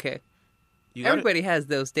 it's okay. Everybody has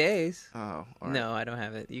those days. Oh, all right. No, I don't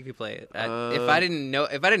have it. You can play it. If I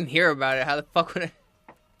didn't hear about it, how the fuck would I...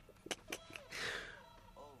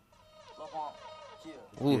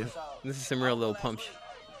 Ooh, yeah. This is some real Lil Pump shit.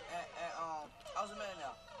 I was a man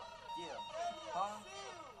now. Yeah.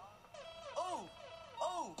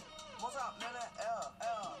 What's up, man?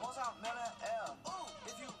 What's up, man?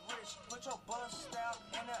 If you rich, put your bust down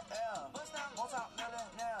in the air. What's up, man?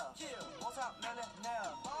 Yeah. What's up, man?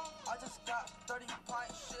 I just got 30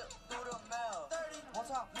 pints shipped through the mail.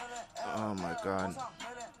 What's up, man? Oh my God. What's up,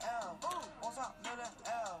 man? What's up, man?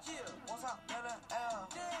 Yeah. What's up, man?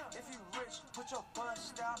 If you rich, put your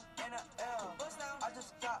bust down in the air. I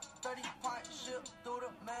just got 30 pints shipped through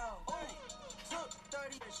the mail.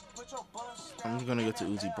 I'm just gonna get to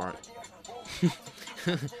Uzi part.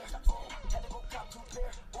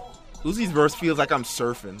 Uzi's verse feels like I'm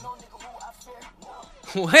surfing.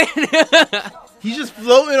 What? He's just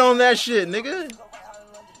floating on that shit, nigga.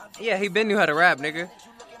 Yeah, he been knew how to rap, nigga.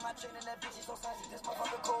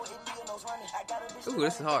 Ooh,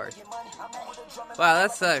 this is hard. Wow,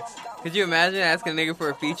 that sucks. Could you imagine asking a nigga for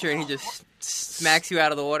a feature and he just smacks you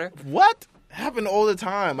out of the water? What? Happened all the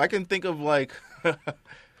time. I can think of like...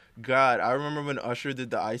 God, I remember when Usher did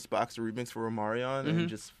the Icebox remix for Omarion and he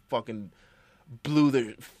just fucking blew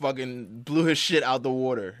his shit out the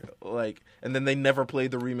water. Like, and then they never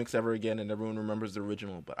played the remix ever again and everyone remembers the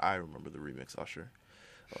original, but I remember the remix, Usher.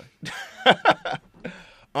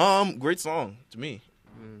 Like, great song to me.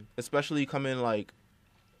 Especially coming like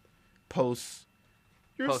post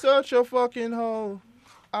You're such a fucking hoe.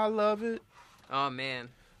 I love it. Oh man.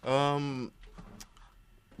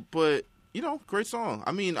 But you know, great song.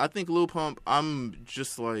 I mean, I think Lil Pump, I'm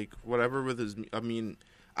just like, whatever with his... I mean,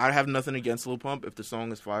 I have nothing against Lil Pump. If the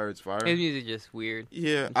song is fire, it's fire. His music is just weird.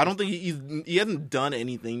 Yeah, I don't think he hasn't done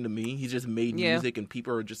anything to me. He's just made music, and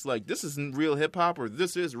people are just like, this isn't real hip-hop, or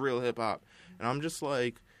this is real hip-hop. And I'm just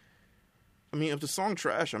like... I mean, if the song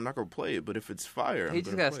trash, I'm not going to play it. But if it's fire, he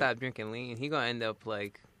just got to stop drinking lean. He going to end up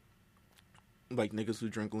like... Like niggas who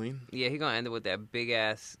drink lean? Yeah, he going to end up with that big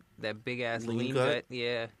ass lean gut.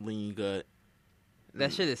 Yeah. Lean gut.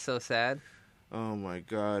 That shit is so sad. Oh my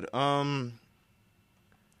God.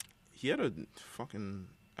 He had a fucking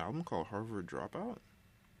album called Harvard Dropout?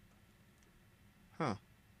 Huh.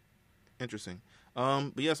 Interesting.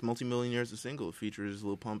 But yes, Multimillionaires, the single, features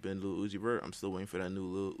Lil Pump and Lil Uzi Vert. I'm still waiting for that new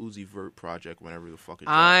Lil Uzi Vert project whenever the fuck it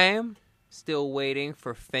drops. I'm still waiting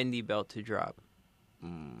for Fendi Belt to drop.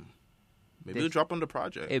 Maybe it'll drop on the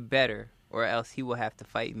project. It better, or else he will have to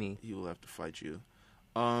fight me. He will have to fight you.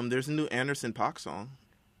 There's a new Anderson .Paak song.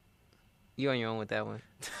 You on your own with that one.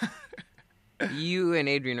 You and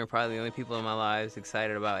Adrian are probably the only people in my lives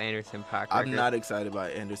excited about Anderson .Paak. I'm not excited about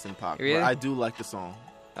Anderson .Paak, really? But I do like the song.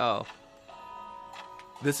 Oh.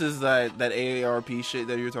 This is that AARP shit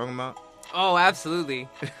that you were talking about? Oh, absolutely.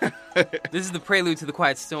 This is the prelude to The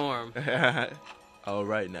Quiet Storm. All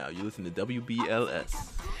right, now, you listen to WBLS.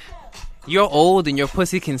 You're old and your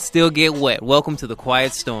pussy can still get wet. Welcome to The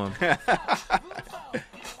Quiet Storm.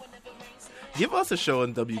 Give us a show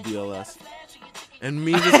on WBLS. And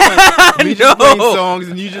me just playing songs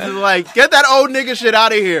and you just like, get that old nigga shit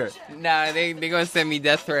out of here. Nah, they gonna send me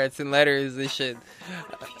death threats and letters and shit.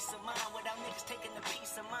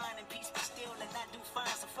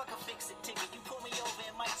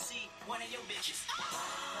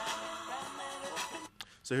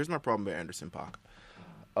 So here's my problem with Anderson .Paak.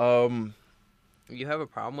 You have a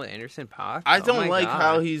problem with Anderson .Paak? I don't like God.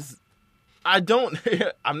 how he's. I don't.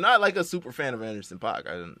 I'm not like a super fan of Anderson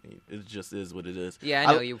 .Paak. It just is what it is. Yeah,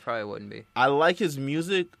 I know you probably wouldn't be. I like his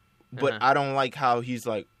music, but I don't like how he's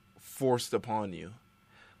like forced upon you.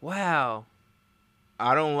 Wow.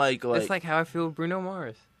 I don't like. It's like how I feel with Bruno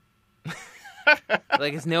Mars.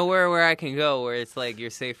 Like, it's nowhere where I can go where it's like you're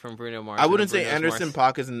safe from Bruno Mars. I wouldn't say Anderson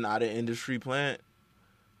 .Paak is not an industry plant,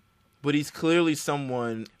 but he's clearly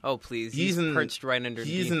someone. Oh, please. He's perched right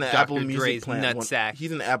underneath He's in the Dr. Apple Music Dre's plant. nutsack.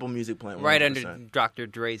 He's in the Apple Music plant. 100%. Right under Dr.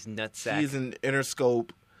 Dre's nutsack. He's in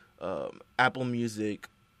Interscope, Apple Music,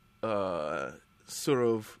 sort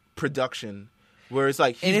of production. Where it's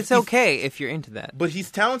like, and it's okay if you're into that. But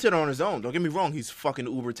he's talented on his own. Don't get me wrong. He's fucking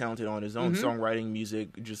uber talented on his own. Songwriting,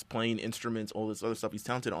 music, just playing instruments, all this other stuff. He's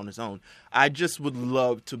talented on his own. I just would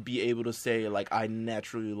love to be able to say, like, I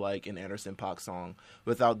naturally like an Anderson .Paak song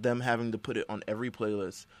without them having to put it on every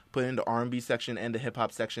playlist. Put it in the R&B section and the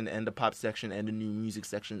hip-hop section and the pop section and the new music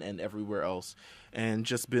section and everywhere else. And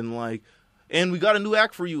just been like, and we got a new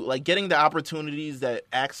act for you. Like, getting the opportunities that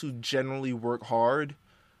acts who generally work hard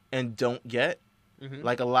and don't get.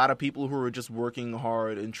 Like a lot of people who are just working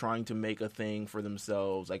hard and trying to make a thing for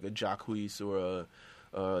themselves, like a Jacquees or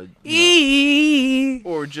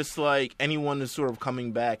or just like anyone who's sort of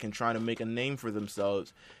coming back and trying to make a name for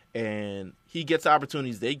themselves. And he gets the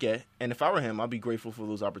opportunities they get. And if I were him, I'd be grateful for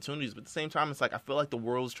those opportunities. But at the same time, it's like I feel like the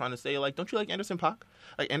world's trying to say, like, don't you like Anderson .Paak?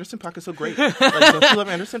 Like, Anderson .Paak is so great. Like, don't you love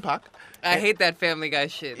Anderson .Paak? I hate that Family Guy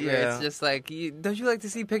shit. Where Yeah. it's just like, don't you like to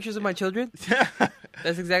see pictures of my children?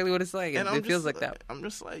 That's exactly what it's like. And It feels like that. I'm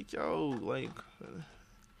just like, yo, like,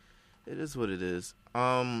 it is what it is.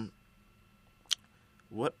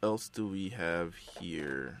 What else do we have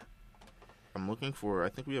here? I'm looking for. I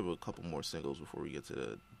think we have a couple more singles before we get to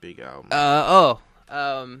the big album.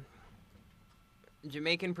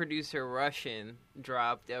 Jamaican producer Russian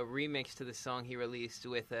dropped a remix to the song he released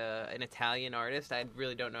with an Italian artist. I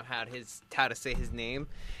really don't know how to say his name.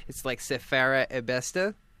 It's like Sefara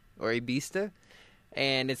Ebesta or Ebista.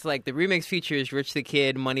 And it's like the remix features Rich the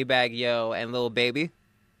Kid, Moneybagg Yo, and Lil Baby.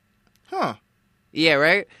 Huh. Yeah,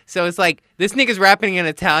 right? So it's like this nigga's rapping in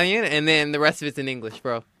Italian and then the rest of it's in English,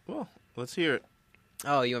 bro. Well, let's hear it.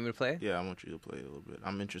 Oh, you want me to play it? Yeah, I want you to play it a little bit.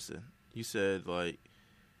 I'm interested. You said, like,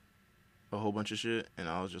 a whole bunch of shit, and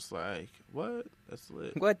I was just like, what? That's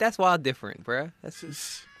lit. What? That's wild different, bruh. That's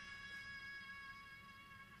just...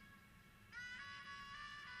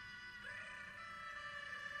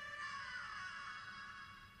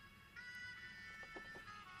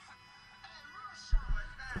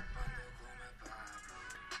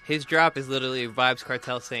 His drop is literally Vibes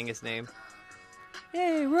Cartel saying his name.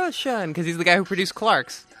 Hey, Russian! Because he's the guy who produced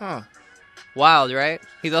Clarks. Huh. Wild, right?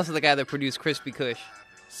 He's also the guy that produced Crispy Kush.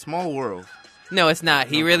 Small world. No, it's not.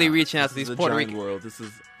 He really reaching out to This these is a Puerto giant Rican... world. This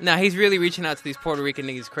is... No, he's really reaching out to these Puerto Rican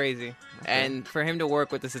niggas crazy. And for him to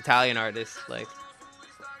work with this Italian artist, like...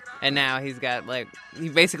 And now he's got, like... He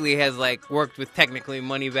basically has, like, worked with technically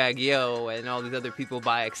Moneybagg Yo and all these other people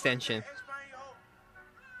by extension.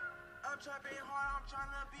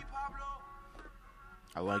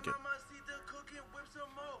 I like it.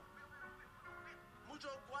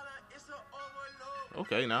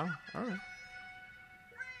 Okay, now. All right.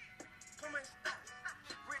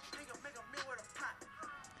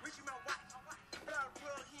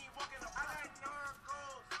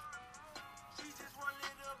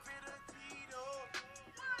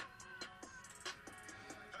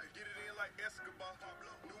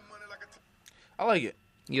 I like it.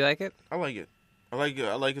 You like it? I like it. I like it.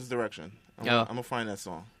 I like his direction. I'm gonna find that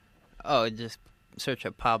song. Oh, just search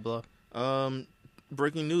up Pablo.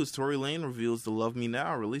 Breaking news: Tory Lanez reveals the "Love Me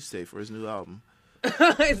Now" release date for his new album.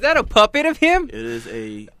 Is that a puppet of him? It is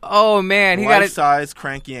a Oh man, he got it. life-size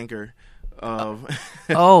crank yanker of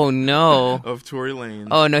Oh no. of Tory Lanez.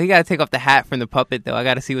 Oh no, he got to take off the hat from the puppet though. I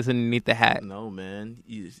got to see what's underneath the hat. No, man.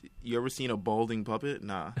 You ever seen a balding puppet?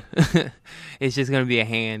 Nah. It's just gonna be a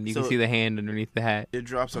hand. You So- can see the hand underneath the hat. It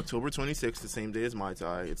drops October 26th, the same day as My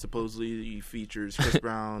Tai. It supposedly features Chris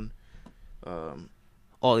Brown,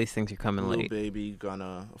 All these things are coming Lil late. Baby,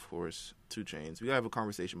 Gunna, of course, 2 Chainz. We gotta have a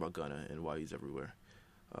conversation about Gunna and why he's everywhere.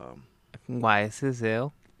 Why is this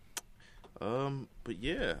ill? But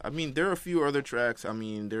yeah, I mean, there are a few other tracks. I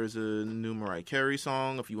mean, there's a new Mariah Carey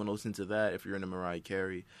song, if you want to listen to that, if you're into Mariah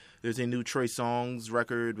Carey. There's a new Trey Songz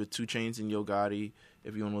record with 2 Chainz and Yo Gotti,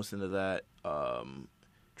 if you want to listen to that.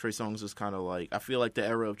 Trey Songz is kind of like, I feel like the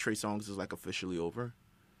era of Trey Songz is like officially over.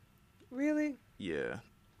 Really? Yeah.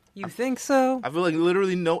 You think so? I feel like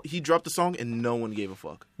literally he dropped the song and no one gave a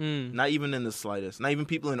fuck. Hmm. Not even in the slightest. Not even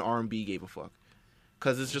people in R&B gave a fuck.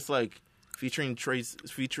 because it's just like featuring 2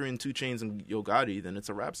 Chainz and Yo Gotti, then it's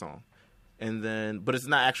a rap song. And then, but it's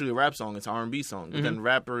not actually a rap song; it's an R&B song. But then the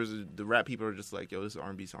rap people are just like, "Yo, this is an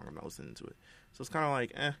R&B song. I'm not listening to it." So it's kind of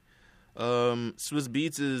like, Swizz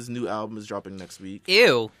Beatz' new album is dropping next week.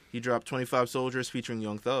 Ew. He dropped 25 Soldiers featuring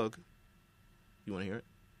Young Thug. You want to hear it?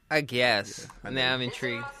 I guess. Yeah, Now I'm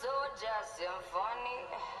intrigued.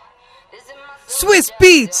 Swizz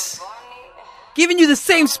Beatz! Giving you the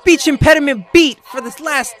same speech impediment beat for this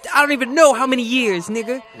last, I don't even know how many years,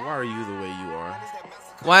 nigga. Why are you the way you are?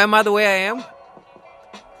 Why am I the way I am?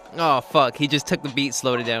 Oh, fuck. He just took the beat,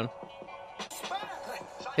 slowed it down.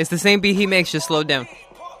 It's the same beat he makes, just slowed down.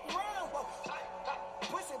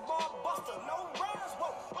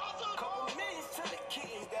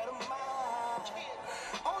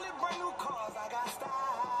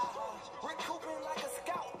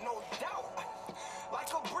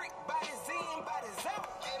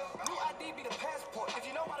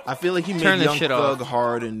 I feel like he Turn made this Young shit Thug off.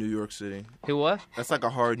 hard in New York City. Who what? That's like a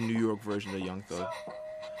hard New York version of Young Thug.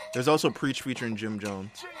 There's also Preach featuring Jim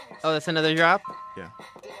Jones. Oh, that's another drop? Yeah.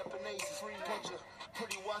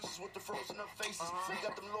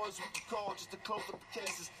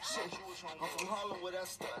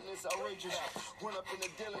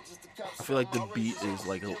 I feel like the beat is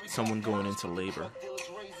like someone going into labor.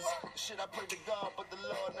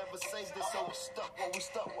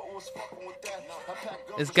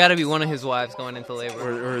 It's gotta be one of his wives going into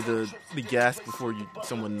labor. Or the gasp before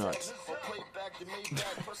someone nuts.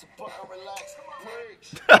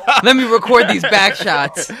 Let me record these back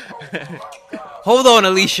shots. Hold on,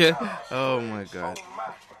 Alicia. Oh my god.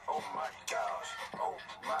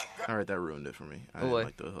 Alright, that ruined it for me. I didn't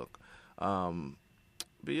like the hook.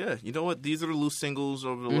 But yeah, you know what? These are the loose singles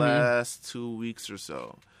over the last 2 weeks or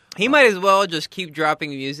so. He might as well just keep dropping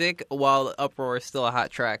music while Uproar is still a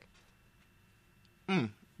hot track.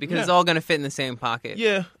 Because it's all going to fit in the same pocket.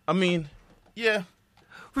 Yeah, I mean, yeah.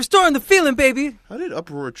 Restoring the feeling, baby. How did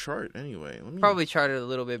Uproar chart anyway? Probably charted a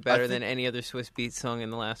little bit better than any other Swizz Beatz song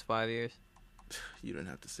in the last 5 years. You didn't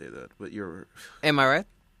have to say that, but you're... Am I right?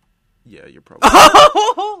 Yeah, you're probably...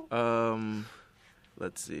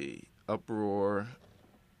 Let's see. Uproar.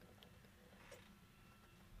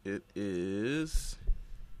 It is...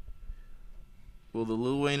 Well, the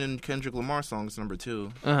Lil Wayne and Kendrick Lamar song is number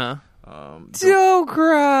 2. Don't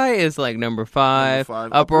Cry is like number 5.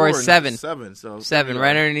 Uproar is 7. 7, so 7, right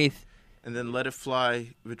underneath. And then Let It Fly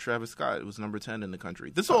with Travis Scott. It was number 10 in the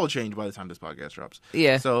country. This will all change by the time this podcast drops.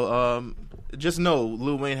 Yeah. So just know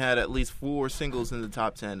Lil Wayne had at least 4 singles in the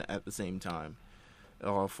top 10 at the same time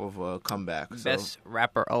off of Comeback. Best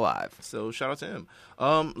rapper alive. So shout out to him.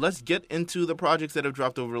 Let's get into the projects that have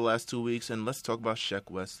dropped over the last 2 weeks, and let's talk about Sheck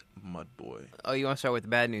West, Mud Boy. Oh, you want to start with the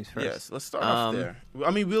bad news first? Yes, let's start off there. I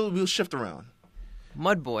mean, we'll shift around.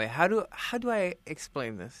 Mud Boy. How do I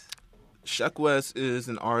explain this? Sheck West is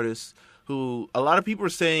an artist who a lot of people are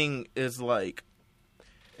saying is like,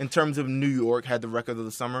 in terms of New York, had the record of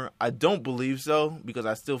the summer. I don't believe so, because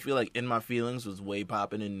I still feel like In My Feelings was way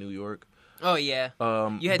popping in New York. Oh, yeah.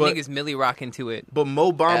 You had niggas Millie rocking to it. But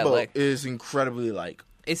Mo Bamba is incredibly like...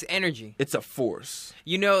 It's energy. It's a force.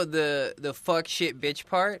 You know the fuck shit bitch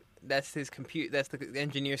part? That's his That's the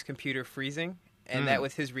engineer's computer freezing. And that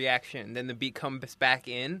was his reaction. Then the beat comes back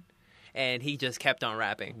in, and he just kept on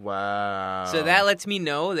rapping. Wow. So that lets me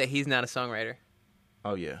know that he's not a songwriter.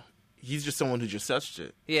 Oh, yeah. He's just someone who just says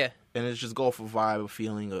shit. Yeah. And it's just go off a vibe, a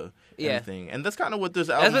feeling, of anything. And that's kind of what this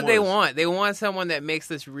album That's what was. they want. They want someone that makes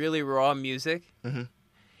this really raw music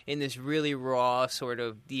in this really raw sort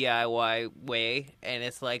of DIY way. And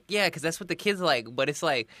it's like, yeah, because that's what the kids like. But it's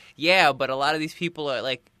like, yeah, but a lot of these people are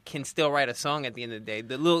like, can still write a song at the end of the day.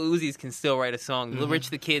 The Lil Uzis can still write a song. Lil Rich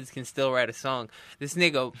the Kids can still write a song. This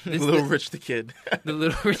nigga... Lil Rich the Kid. The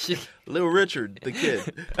Lil Rich... Lil Richard the Kid.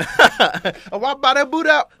 I walk by that boot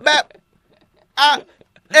out. Bap.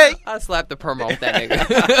 Hey. I'll slap the perm off that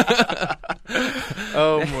nigga.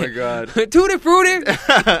 Oh my god. Tutti frutti.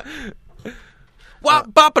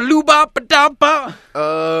 Wop bop a loo bop a da bop.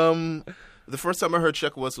 The first time I heard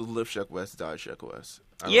Sheck West was Live Sheck West, Die Sheck West.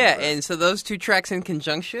 Yeah, and so those two tracks in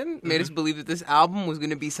conjunction made us believe that this album was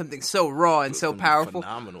going to be something so raw and so powerful.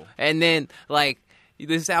 Phenomenal. And then, like,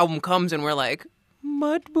 this album comes and we're like,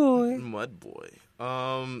 Mud Boy. Mud Boy.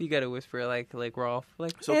 You gotta whisper like Rolf,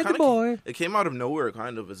 like, So hey, the boy. It came out of nowhere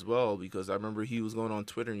kind of as well, because I remember he was going on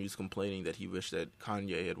Twitter and he was complaining that he wished that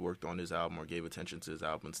Kanye had worked on his album or gave attention to his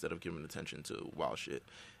album instead of giving attention to Wild Shit.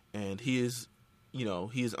 And he is, you know,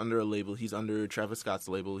 he is under a label. He's under Travis Scott's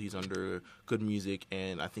label. He's under Good Music,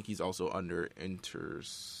 and I think he's also under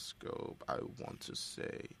Interscope, I want to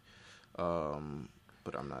say.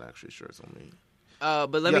 But I'm not actually sure. It's only...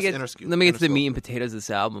 But let Yes, me get Interscope. let me get to the Interscope. meat and potatoes of this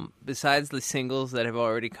album. Besides the singles that have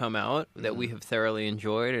already come out that we have thoroughly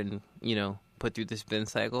enjoyed and put through the spin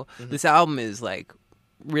cycle, this album is like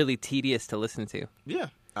really tedious to listen to. Yeah,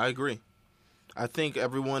 I agree. I think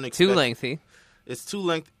everyone Too lengthy. It's too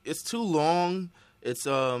length. It's too long. It's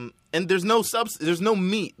and there's no there's no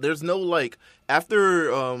meat. There's no like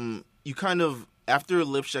after after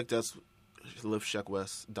Live Sheck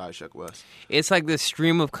West, Die Sheck West. It's like this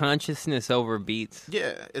stream of consciousness over beats.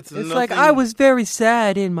 Yeah, it's Like I was very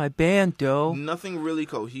sad in my band, though. Nothing really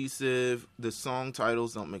cohesive. The song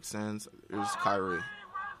titles don't make sense. There's Kyrie.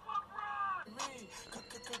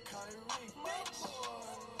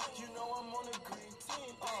 You know I'm on a green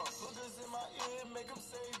team. Boogers in my ear, make 'em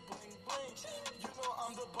say bling bling. You know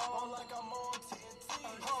I'm the ball like I'm on TNT.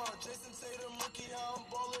 Jason Tatum, rookie, how I'm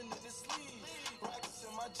balling in his sleeve. Racks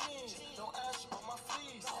in my jeans, don't ash on my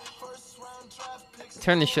fleas. First round draft picks.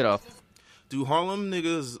 Turn this shit off. Do Harlem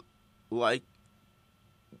niggas like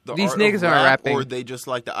the These art niggas of aren't rap, rapping. or they just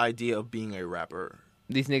like the idea of being a rapper?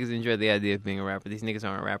 These niggas enjoy the idea of being a rapper. These niggas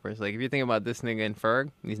aren't rappers. Like, if you think about this nigga and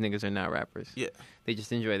Ferg, these niggas are not rappers. Yeah, They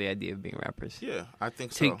just enjoy the idea of being rappers. yeah, I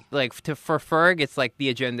think To, so. for Ferg, it's like the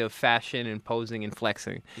agenda of fashion and posing and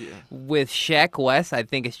flexing. Yeah. With Sheck West, I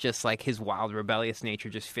think it's just like his wild, rebellious nature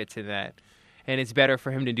just fits in that. And it's better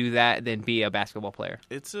for him to do that than be a basketball player.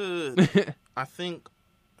 It's a. I think.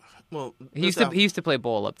 Well, He used to play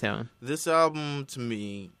ball uptown. This album to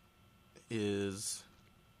me is.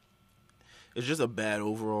 It's just a bad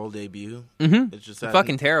overall debut. Mm-hmm. It's just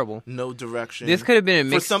Fucking terrible. no direction. This could have been a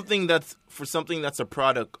mix. for something that's a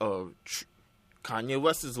product of Kanye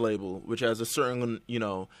West's label, which has a certain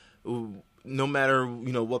no matter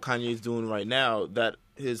what Kanye's doing right now, that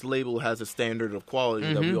his label has a standard of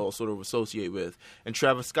quality that we all sort of associate with, and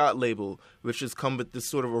Travis Scott label, which has come with this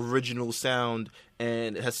sort of original sound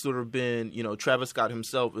and has sort of been Travis Scott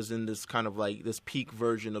himself is in this kind of like this peak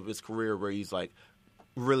version of his career where he's like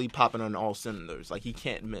really popping on all cylinders. Like he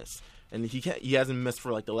can't miss, and he hasn't missed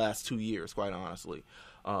for like the last 2 years, quite honestly.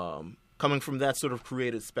 Coming from that sort of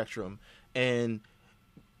creative spectrum, and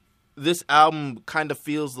this album kind of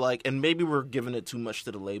feels like, and maybe we're giving it too much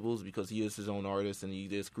to the labels because he is his own artist and he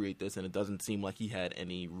does create this, and it doesn't seem like he had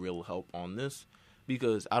any real help on this,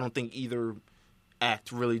 because I don't think either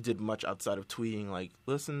act really did much outside of tweeting like,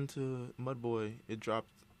 listen to Mudboy, it dropped.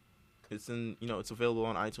 It's in, it's available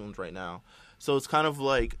on iTunes right now. So it's kind of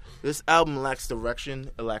like this album lacks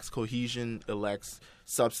direction, it lacks cohesion, it lacks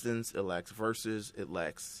substance, it lacks verses, it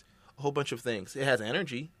lacks a whole bunch of things. It has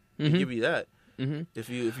energy. I give you that. Mm-hmm. If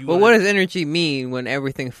you But what does energy mean when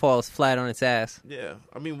everything falls flat on its ass? Yeah,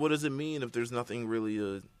 I mean, what does it mean if there's nothing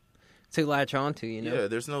really To latch onto, Yeah,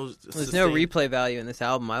 there's no. There's no replay value in this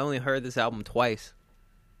album. I only heard this album twice.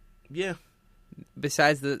 Yeah.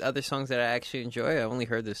 Besides the other songs that I actually enjoy, I only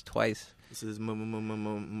heard this twice. This is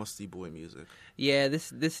musty boy music. Yeah,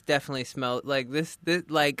 this definitely smells like this.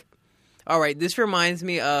 Like, all right, this reminds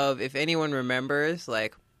me of, if anyone remembers,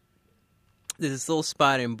 like, there's this little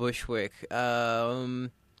spot in Bushwick.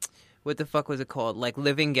 What the fuck was it called? Like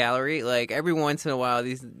Living Gallery. Like every once in a while,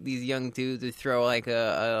 these young dudes would throw like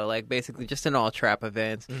a like basically just an all trap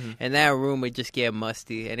event, and that room would just get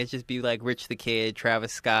musty, and it'd just be like Rich the Kid,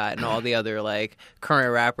 Travis Scott, and all the other like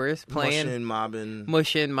current rappers playing,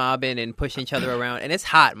 mushing, mobbing, and pushing each other around, and it's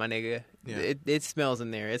hot, my nigga. Yeah. It smells in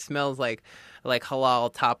there. It smells like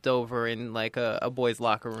halal topped over in like a boy's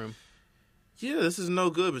locker room. Yeah, this is no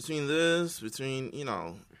good. Between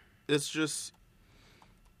it's just.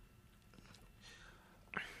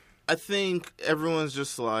 I think everyone's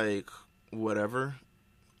just like, whatever,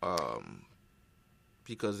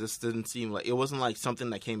 because this didn't seem like, it wasn't like something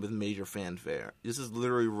that came with major fanfare. This is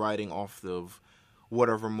literally riding off of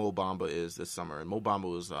whatever Mo Bamba is this summer. And Mo Bamba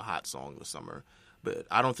was a hot song this summer. But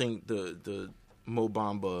I don't think the Mo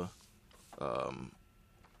Bamba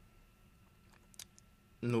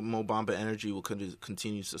energy will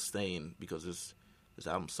continue to sustain, because this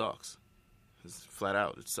album sucks. It's flat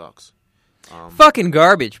out, it sucks. Fucking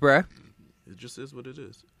garbage, bruh. It just is what it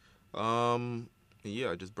is. Yeah,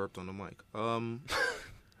 I just burped on the mic.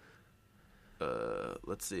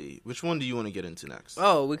 Let's see. Which one do you want to get into next?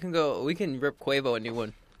 Oh, we can rip Quavo a new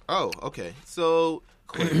one. Oh, okay. So,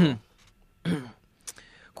 Quavo.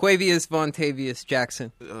 Quavius Vontavious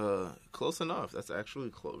Jackson. Close enough. That's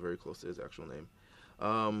actually very close to his actual name.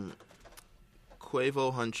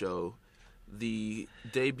 Quavo Huncho. The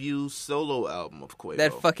debut solo album of Quavo.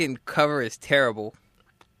 That fucking cover is terrible.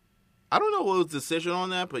 I don't know what was the decision on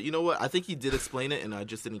that, but you know what? I think he did explain it, and I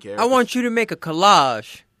just didn't care. I want you to make a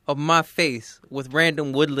collage of my face with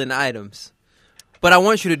random woodland items. but I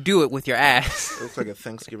want you to do it with your ass. It looks like a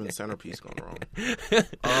Thanksgiving centerpiece gone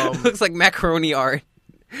wrong. Looks like macaroni art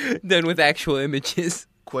done with actual images.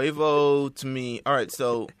 Quavo, to me, all right,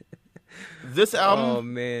 so this Oh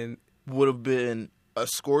album man, would have been a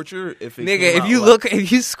scorcher if it nigga, came if out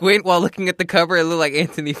if you squint while looking at the cover, it look like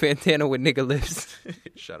Anthony Fantano with nigga lips.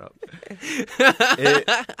 Shut up.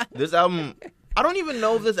 This album, I don't even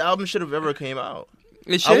know if this album should have ever came out.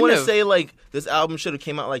 It I want to have. say like this album should have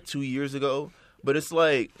came out like 2 years ago, but it's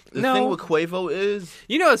like the No. thing with Quavo is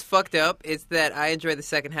You know what's fucked up? It's that I enjoy the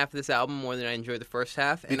second half of this album more than I enjoy the first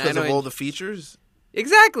half. And because I of don't all the features.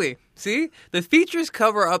 Exactly. See? The features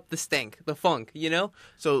cover up the stank, the funk, you know?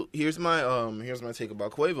 So here's my take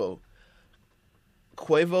about Quavo.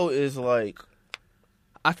 Quavo is like,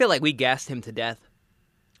 I feel like we gassed him to death.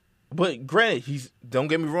 but granted, don't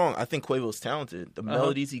get me wrong. I think Quavo's talented. The Uh-huh.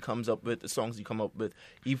 melodies he comes up with, the songs he come up with,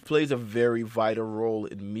 he plays a very vital role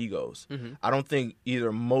in Migos. Mm-hmm. I don't think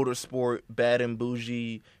either Motorsport, Bad and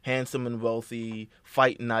Bougie, Handsome and Wealthy,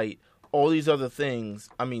 Fight Night, all these other things.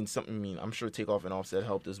 I'm sure Takeoff and Offset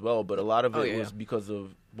helped as well, but a lot of it was because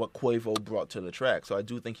of what Quavo brought to the track. So I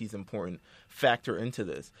do think he's an important factor into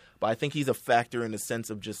this. But I think he's a factor in the sense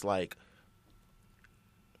of just like,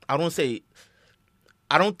 I don't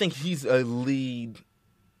think he's a lead.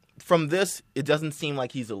 From this, it doesn't seem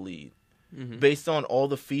like he's a lead. Mm-hmm. Based on all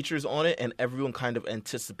the features on it and everyone kind of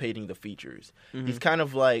anticipating the features. Mm-hmm. He's kind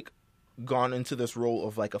of like gone into this role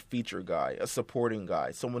of like a feature guy, a supporting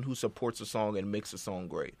guy, someone who supports a song and makes a song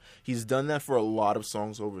great. He's done that for a lot of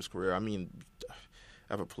songs over his career. I mean, I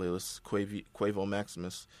have a playlist, Quavo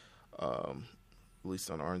Maximus,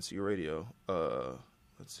 released on RNC Radio.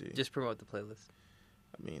 Let's see. Just promote the playlist.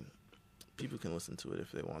 I mean, people can listen to it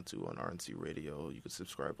if they want to on RNC Radio. You can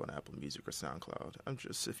subscribe on Apple Music or SoundCloud. I'm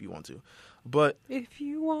just if you want to. But If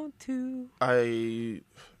you want to.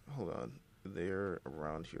 hold on. They're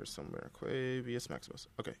around here somewhere. Quavo Maximus.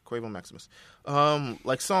 Okay, Quavo Maximus.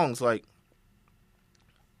 Like songs like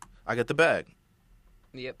I Get the Bag.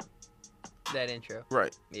 Yep. That intro.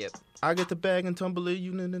 Right. Yep. I get the bag and tumble it.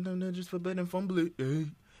 You know, just forbidden fumble it.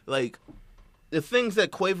 Like the things that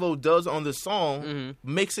Quavo does on this song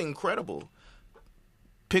makes it incredible.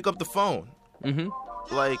 Pick up the phone. Mm-hmm.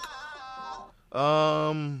 Like,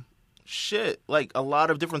 shit. Like a lot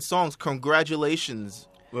of different songs. Congratulations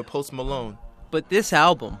with Post Malone. But this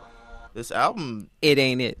album, This album, it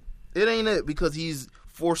ain't it. it ain't it because he's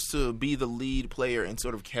forced to be the lead player and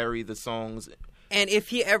sort of carry the songs. And if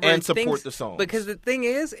he ever And support thinks, the songs. Because the thing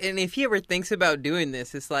is, and if he ever thinks about doing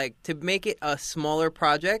this, it's like to make it a smaller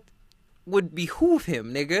project would behoove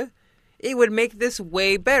him, nigga. It would make this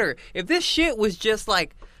way better. If this shit was just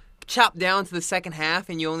like chopped down to the second half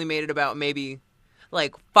and you only made it about maybe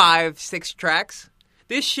like 5-6 tracks,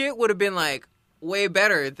 this shit would have been like way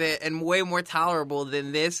better and way more tolerable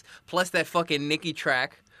than this. Plus that fucking Nicki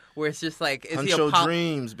track where it's just like, Hunt Your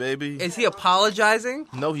Dreams, baby. is he apologizing?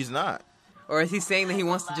 No, he's not. Or is he saying that he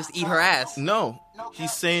wants to just eat her ass? No,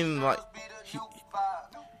 he's saying like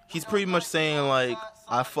he's pretty much saying like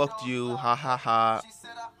I fucked you, ha ha ha.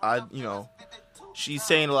 She's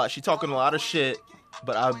saying a lot. She's talking a lot of shit,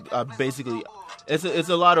 but I basically it's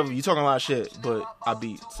a lot of you talking a lot of shit, but I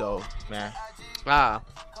beat. So man,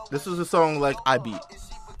 this is a song like I beat.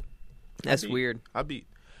 That's weird. I beat.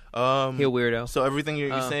 He a weirdo. So everything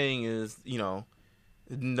you're saying is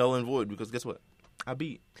null and void because guess what? I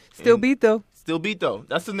beat. Still And- beat though. Still Beat Though.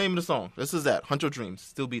 That's the name of the song. This is that. Hunt Your Dreams.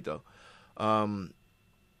 Still Beat Though.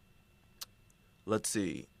 Let's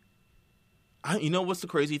see. You know what's the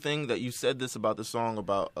crazy thing that you said this about the song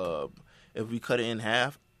about if we cut it in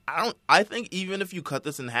half? I think even if you cut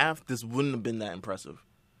this in half, this wouldn't have been that impressive.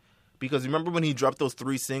 Because remember when he dropped those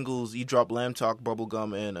 3 singles? He dropped Lamb Talk,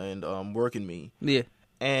 Bubblegum, and Workin' Me. Yeah.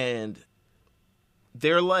 And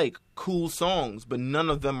they're like cool songs, but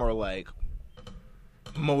none of them are like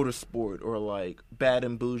Motorsport or like Bad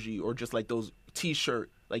and Bougie or just like those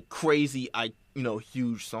T-shirt like crazy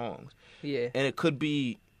huge songs. Yeah. And it could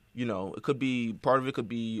be part of it could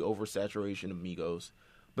be oversaturation of Migos,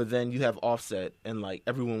 but then you have Offset and like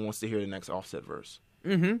everyone wants to hear the next Offset verse.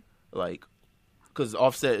 Mm-hmm. Like, because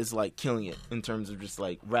Offset is like killing it in terms of just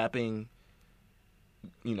like rapping,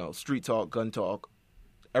 street talk, gun talk,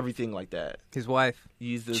 everything like that. His wife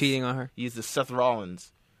He's this, cheating on her. He's the Seth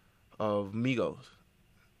Rollins of Migos,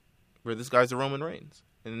 where this guy's the Roman Reigns,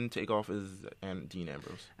 and Takeoff is Dean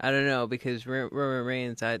Ambrose. I don't know because Roman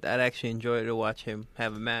Reigns, I'd actually enjoy to watch him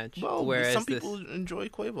have a match. Well, whereas some people enjoy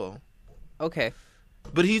Quavo, okay,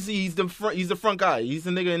 but he's the front guy. He's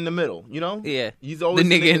the nigga in the middle. yeah, He's always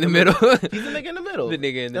the nigga in the middle. He's the nigga in the middle. The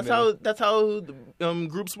nigga in the middle. That's how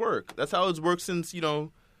groups work. That's how it's worked since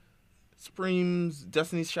Supremes,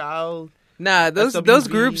 Destiny's Child. Nah, those SWV.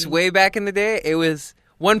 groups way back in the day, it was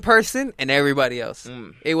one person and everybody else.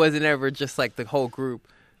 It wasn't ever just like the whole group.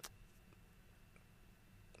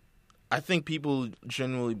 I think people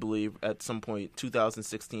genuinely believe at some point,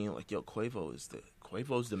 2016, like, yo, Quavo's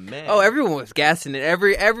the man. Oh, everyone was gassing it.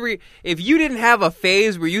 Every if you didn't have a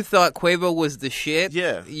phase where you thought Quavo was the shit,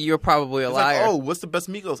 Yeah. you're probably a It's liar. like, oh, what's the best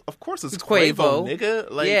Migos? Of course it's Quavo. Quavo,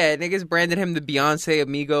 nigga. Like, yeah, niggas branded him the Beyonce of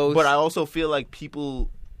Migos. but I also feel like people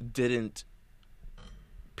couldn't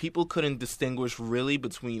distinguish really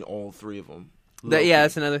between all three of them. Yeah,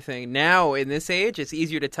 that's another thing. Now, in this age, it's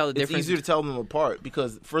easier to tell the difference. It's easier to tell them apart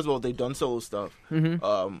because, first of all, they've done solo stuff.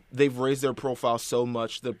 Mm-hmm. They've raised their profile so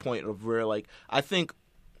much to the point of where, like, I think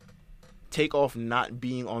Takeoff not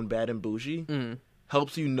being on Bad and Bougie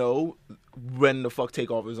helps you know when the fuck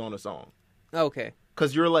Takeoff is on a song. Okay.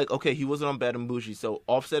 Because you're like, okay, he wasn't on Bad and Bougie, so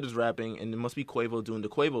Offset is rapping, and it must be Quavo doing the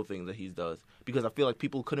Quavo thing that he does. Because I feel like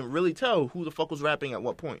people couldn't really tell who the fuck was rapping at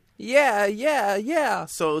what point. Yeah.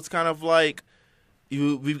 So it's kind of like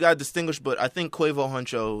we've got to distinguish, but I think Quavo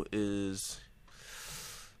Huncho is.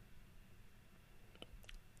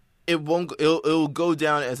 It'll go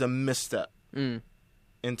down as a misstep in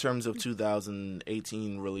terms of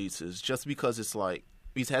 2018 releases, just because it's like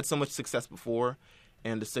he's had so much success before,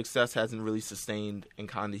 and the success hasn't really sustained, and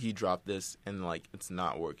kind of he dropped this, and like it's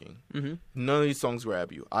not working. None of these songs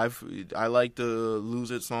grab you. I like the "Lose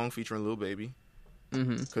It" song featuring Lil Baby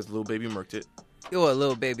because Lil Baby murked it. What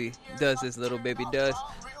Lil Baby does is Lil Baby does.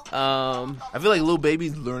 I feel like Lil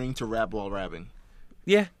Baby's learning to rap while rapping.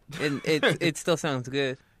 Yeah, and it still sounds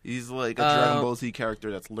good. He's like a Dragon Ball Z character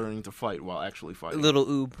that's learning to fight while actually fighting. Little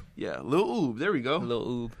Oob. Yeah, Lil Oob. There we go.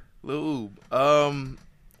 Lil Lil Oob.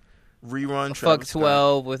 Rerun. Fuck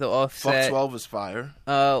 12 with an Offset. Fuck 12 is fire.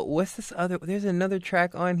 What's this other? There's another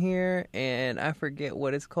track on here, and I forget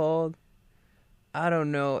what it's called. I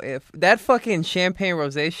don't know if that fucking Champagne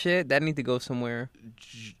Rosé shit that need to go somewhere.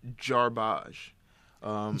 Jarbage.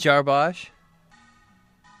 Jarbosh.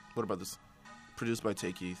 What about this? Produced by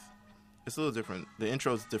Tay Keith. It's a little different. The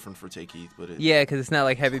intro is different for Tay Keith, but yeah, because it's not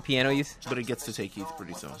like heavy piano use. But it gets to Tay Keith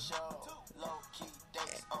pretty soon.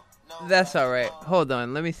 That's all right. Hold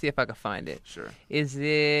on. Let me see if I can find it. Sure. Is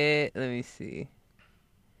it? Let me see.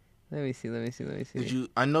 Let me see. Did you?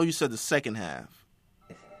 I know you said the second half.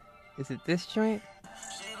 Is it this joint?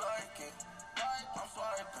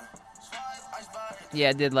 Yeah,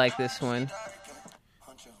 I did like this one.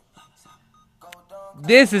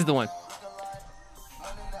 This is the one.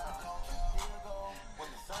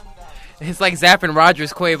 It's like Zappin'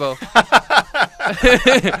 Rogers Quavo.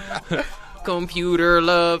 Computer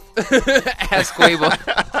love. Ask Quavo.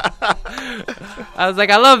 I was like,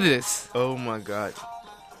 I love this. Oh my god.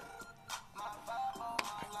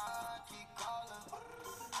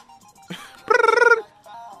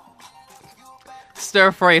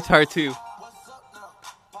 Stir Fry Part 2.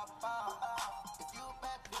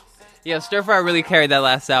 Yeah, Stir Fry really carried that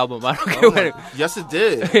last album. I don't care what it... Yes, it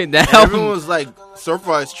did. That Everyone album... was like, Stir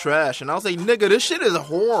Fry is trash. And I was like, nigga, this shit is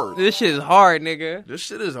hard. This shit is hard, nigga. This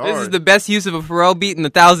shit is hard. This is the bbest use of a Pharrell beat in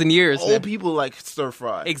 1,000 years. Old people like Stir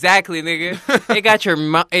Fry. Exactly, nigga. It got your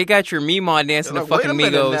Meemaw dancing to fucking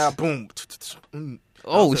Migos. Now, boom.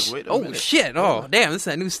 Oh, shit. Oh, damn. This is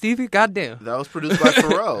that new Stevie? Goddamn. That was produced by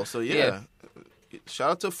Pharrell. So, yeah.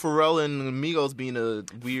 Shout out to Pharrell and Migos being a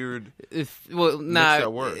weird mix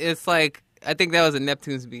that worked. It's like, I think that was a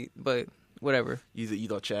Neptune's beat, but whatever. You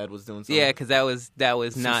thought Chad was doing something? Yeah, because that was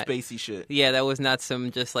some not spacey shit. Yeah, that was not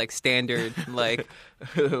some just like standard like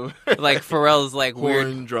Pharrell's like horn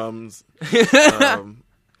weird drums,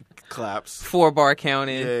 claps, 4-bar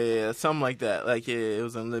counting. Yeah, something like that. Like it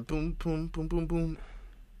was on the boom, boom, boom, boom, boom.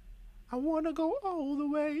 I wanna go all the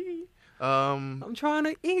way. I'm trying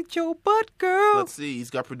to eat your butt, girl. Let's see.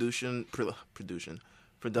 He's got production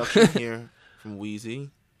here from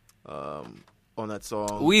Wheezy. On that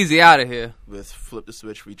song, Wheezy out of here with "Flip the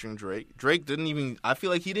Switch" featuring Drake. Drake didn't even. I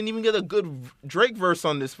feel like he didn't even get a good Drake verse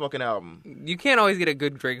on this fucking album. You can't always get a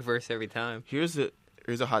good Drake verse every time. Here's a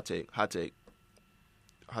hot take.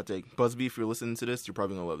 Busby, if you're listening to this, you're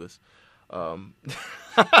probably gonna love this.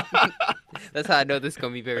 That's how I know this is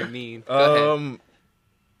gonna be very mean. Go ahead.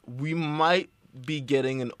 We might be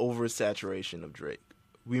getting an oversaturation of Drake.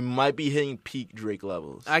 We might be hitting peak Drake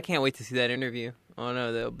levels. I can't wait to see that interview on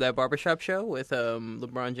that barbershop show with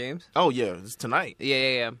LeBron James. Oh, yeah. It's tonight.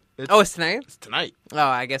 Yeah. It's tonight? It's tonight. Oh,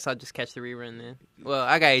 I guess I'll just catch the rerun then. Well,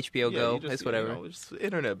 I got HBO Go. It's whatever. It's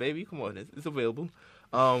internet, baby. Come on. It's available.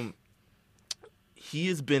 He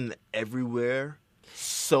has been everywhere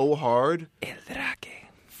so hard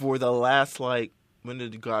for the last, when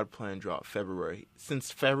did God Plan drop? February.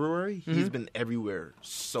 Since February, he's been everywhere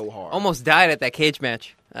so hard. Almost died at that cage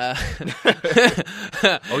match. Oh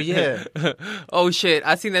yeah. Oh shit!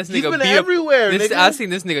 I seen this nigga. He's been beat everywhere. Up, nigga. I seen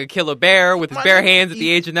this nigga kill a bear with his bare hands at the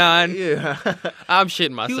age of 9. Yeah. I'm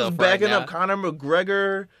shitting myself. He was right backing now. up Conor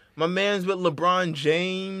McGregor. My man's with LeBron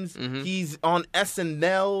James. He's on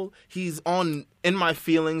SNL. He's on In My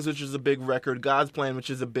Feelings, which is a big record. God's Plan, which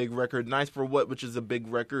is a big record. Nice for What, which is a big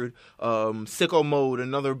record. Sicko Mode,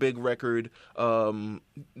 another big record.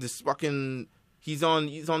 This fucking... He's on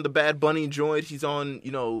the Bad Bunny joint. He's on,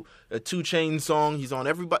 a 2 Chainz song. He's on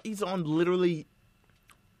everybody. He's on literally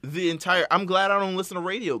the entire... I'm glad I don't listen to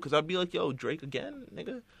radio, because I'd be like, yo, Drake again,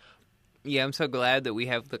 nigga? Yeah, I'm so glad that we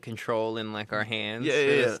have the control in like our hands Yeah, for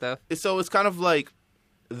this stuff. So it's kind of like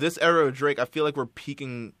this era of Drake. I feel like we're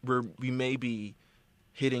peaking. We may be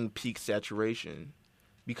hitting peak saturation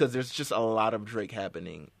because there's just a lot of Drake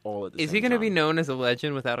happening all at the same time. Is he going to be known as a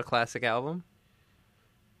legend without a classic album?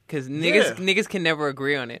 Because niggas can never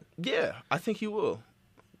agree on it. Yeah, I think he will.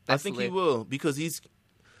 That's I think lit. he will because he's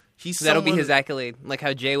That'll be someone- his accolade. Like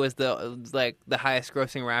how Jay was the highest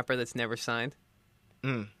grossing rapper that's never signed.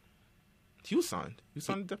 He was signed. He was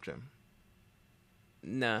signed to Def Jam.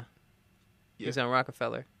 Nah. He Yeah. was on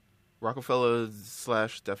Rockefeller. Rockefeller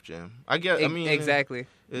 / Def Jam. I mean Exactly.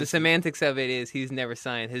 The it's- semantics of it is he's never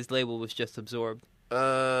signed. His label was just absorbed.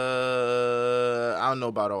 I don't know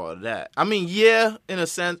about all of that. I mean, yeah, in a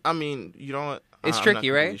sense. I mean, you know what? It's I'm tricky,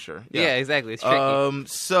 not right? completely Sure. Yeah, exactly. It's tricky.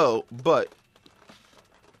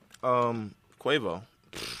 Quavo,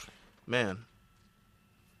 man,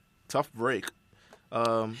 tough break.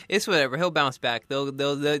 It's whatever. He'll bounce back. There's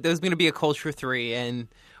going to be a Culture 3, and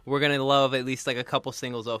we're going to love at least like a couple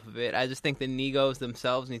singles off of it. I just think the Negos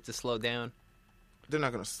themselves need to slow down. They're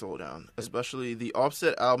not gonna slow down, especially the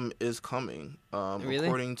Offset album is coming. Really?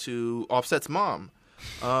 According to Offset's mom.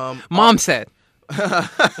 Mom said.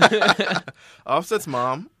 Offset's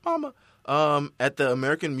mama, at the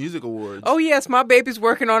American Music Awards. Oh, yes, my baby's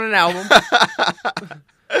working on an album.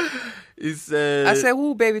 He said, I said,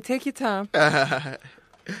 "Ooh, baby, take your time."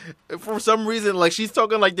 for some reason, like she's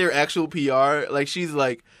talking like their actual PR. Like she's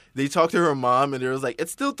like, they talked to her mom and there was like,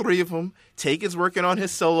 it's still 3 of them. Take is working on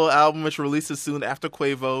his solo album, which releases soon after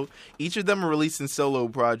Quavo. Each of them are releasing solo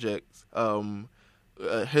projects.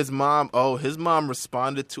 His mom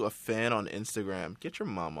responded to a fan on Instagram. Get your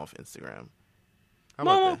mom off Instagram. How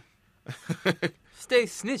about that? Stay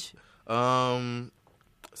snitch.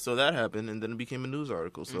 So that happened, and then it became a news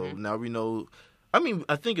article. So now we know. I mean,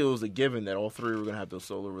 I think it was a given that all 3 were going to have those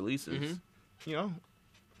solo releases. You know?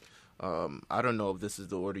 I don't know if this is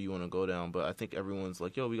the order you want to go down, but I think everyone's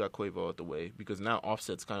like, yo, we got Quavo out the way. Because now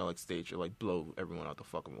Offset's kind of like stage, like, blow everyone out the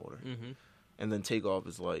fucking water. And then Takeoff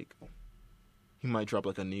is like, he might drop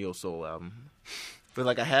like a neo-soul album. With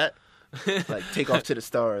like a hat. Like, Takeoff to the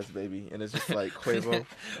Stars, baby. And it's just like Quavo.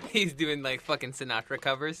 He's doing like fucking Sinatra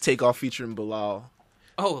covers. Takeoff featuring Bilal.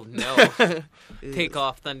 Oh no! Take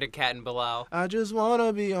off, Thundercat and Bilal. I just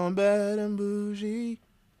wanna be on Bad and Bougie.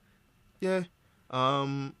 Yeah.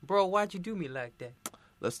 Bro, why'd you do me like that?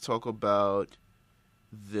 Let's talk about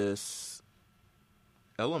this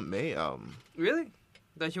LMA album. Really?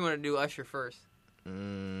 Don't you want to do Usher first?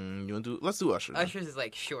 Let's do Usher. then. Usher's is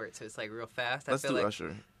like short, so it's like real fast. Let's I feel do like...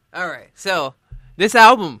 Usher. All right. So this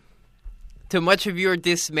album, to much of your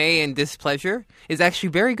dismay and displeasure, is actually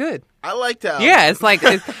very good. I like that album. Yeah, it's like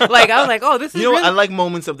I was like, oh, this is You know what? really... I like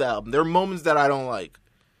moments of the album. There are moments that I don't like.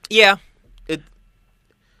 Yeah.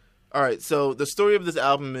 All right, so the story of this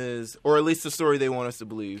album is, or at least the story they want us to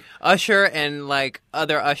believe. Usher and like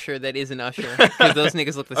other Usher that isn't Usher, because those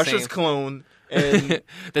niggas look the Usher's same. clone. And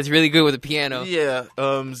That's really good with a piano. yeah,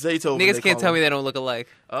 Zaytoven. Niggas can't tell me they don't look alike.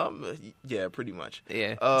 Yeah, pretty much.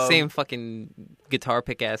 Yeah, same fucking guitar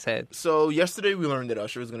pick ass head. So yesterday we learned that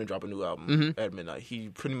Usher is going to drop a new album at midnight. He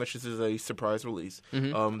pretty much this is a surprise release.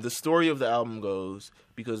 The story of the album goes,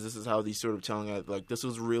 because this is how he's sort of telling it, like, this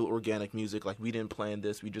was real organic music. Like, we didn't plan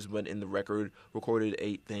this. We just went in the record, recorded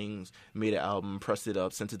 8 things, made an album, pressed it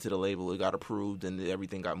up, sent it to the label. It got approved, and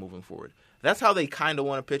everything got moving forward. That's how they kind of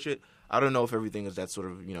want to pitch it. I don't know if everything is that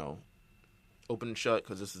sort of, open and shut,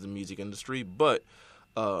 because this is the music industry. But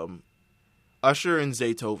Usher and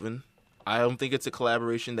Zaytoven, I don't think it's a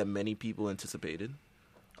collaboration that many people anticipated.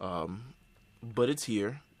 But it's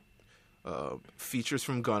here. Features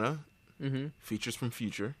from Gunna. Features from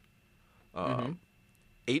Future.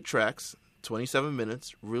 8 tracks, 27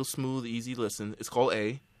 minutes, real smooth, easy listen. It's called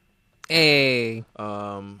A. Hey.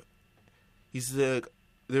 He's like,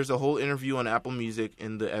 there's a whole interview on Apple Music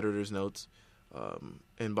in the editor's notes.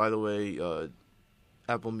 And by the way,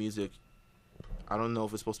 Apple Music, I don't know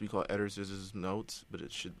if it's supposed to be called Editors' Notes, but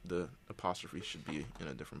the apostrophe should be in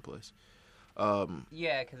a different place.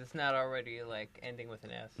 Yeah, because it's not already like ending with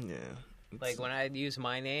an S. Yeah. Like when I use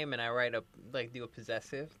my name and I write do a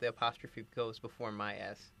possessive, the apostrophe goes before my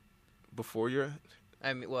S. Before your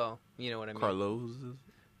I mean, well, you know what I mean.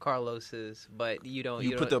 Carlos's, but you don't.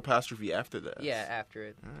 You put the apostrophe after that. Yeah, after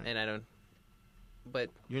it, Right. and I don't. But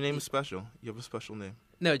your name is special. You have a special name.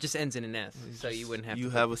 no, it just ends in an S, so you wouldn't have.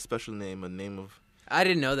 You to have a special name, a name of. I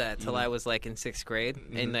didn't know that till I was like in 6th grade,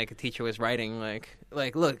 and like a teacher was writing like,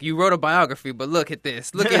 look, you wrote a biography, but look at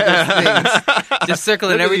this, look at these things, just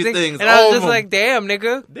circling Look at these everything, things, and I all was of just them. like, damn,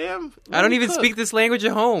 nigga, Damn. I don't even speak this language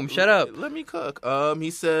at home. Shut up. Let me cook.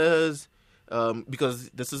 He says, because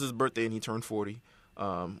this is his birthday and he turned 40.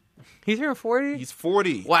 He's here 40. He's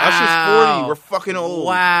 40. Wow. Usher's 40. We're fucking old.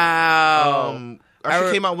 Wow.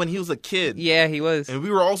 Usher came out when he was a kid. Yeah, he was. And we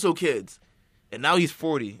were also kids. And now he's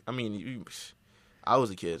 40. I mean, I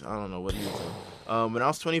was a kid. I don't know what he was doing. When I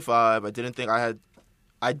was 25, I didn't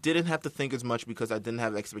have to think as much because I didn't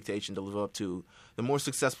have expectation to live up to. The more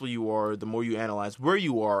successful you are, the more you analyze where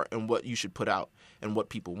you are and what you should put out and what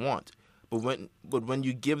people want. But when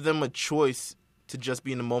you give them a choice to just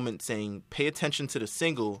be in the moment saying, pay attention to the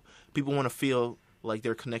single, people want to feel like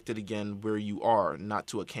they're connected again where you are, not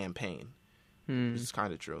to a campaign. This is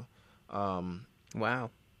kind of true. Wow.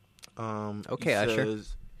 Okay, he Usher.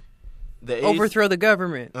 says, the A's, Overthrow the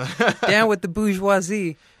government. Down with the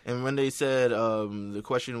bourgeoisie. And when they said, the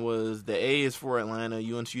question was, the A is for Atlanta,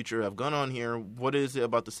 you and Future have gone on here. What is it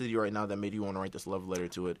about the city right now that made you want to write this love letter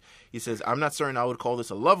to it? He says, I'm not certain I would call this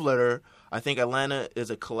a love letter. I think Atlanta is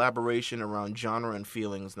a collaboration around genre and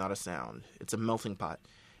feelings, not a sound. It's a melting pot.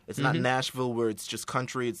 It's not Nashville where it's just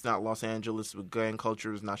country. It's not Los Angeles with gang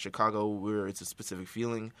culture. It's not Chicago where it's a specific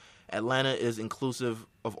feeling. Atlanta is inclusive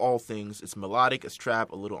of all things. It's melodic, it's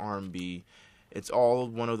trap, a little R&B. It's all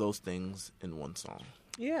one of those things in one song.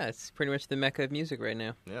 Yeah, it's pretty much the mecca of music right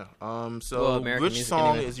now. Yeah. Well, American which music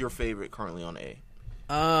song anyway. is your favorite currently on A?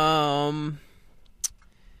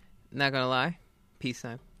 Not gonna lie, Peace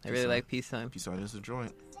Time. I really like Peace Time. Peace Sign is a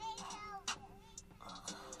joint.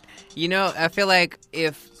 You know, I feel like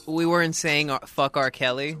if we weren't saying fuck R.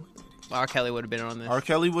 Kelly would have been on this.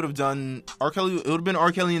 It would have been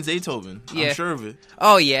R. Kelly and Zaytoven. Yeah. I'm sure of it.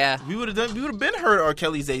 Oh yeah. We would have been heard R.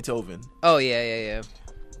 Kelly Zaytoven. Oh yeah.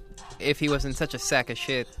 If he wasn't such a sack of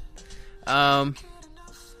shit.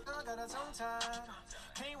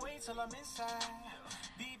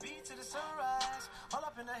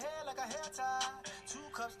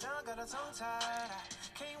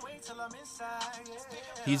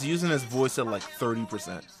 He's using his voice at like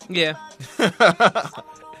 30%. Yeah.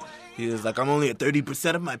 He is like, I'm only at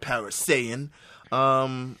 30% of my power, saying.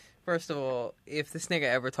 First of all, if this nigga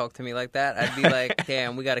ever talked to me like that, I'd be like,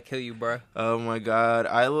 damn, we gotta kill you, bro. Oh my God.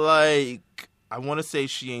 I want to say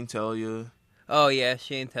She Ain't Tell You. Oh yeah,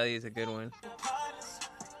 She Ain't Tell You is a good one.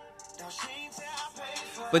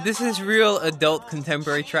 But this is real adult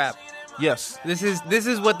contemporary trap. Yes. This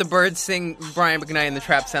is what the Birds sing Brian McKnight in the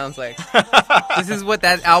Trap sounds like. This is what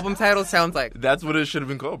that album title sounds like. That's what it should have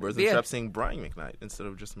been called, Birds and Yeah. Trap saying Brian McKnight instead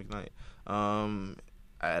of just McKnight.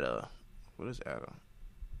 Ada. What is Ada?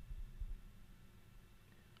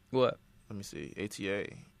 What? Let me see. ATA.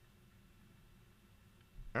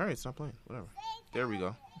 All right, stop playing. Whatever. There we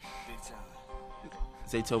go.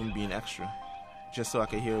 Zaytoven being extra. Just so I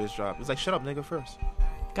could hear his drop. It's like, shut up, nigga, first.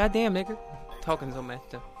 Goddamn, nigga. Talking so much,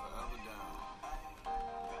 though.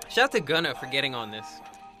 Shout out to Gunna for getting on this.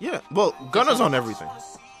 Yeah, well, Gunna's on everything.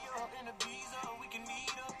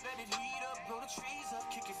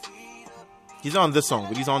 He's on this song,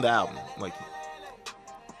 but he's on the album. Like,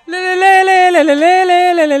 it's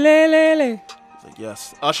like,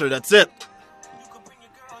 yes, Usher, that's it.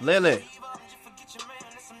 Lele.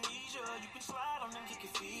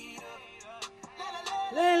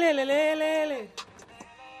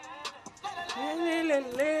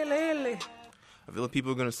 I feel like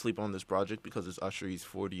people are going to sleep on this project because it's Usher, he's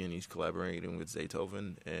 40 and he's collaborating with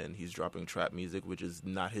Zaytoven and he's dropping trap music, which is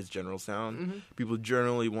not his general sound. Mm-hmm. People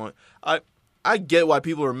generally want... I get why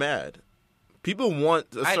people are mad. People want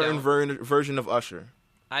a certain version of Usher.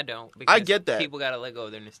 I don't. I get that. People gotta let go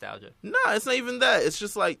of their nostalgia. Nah, it's not even that. It's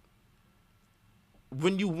just like,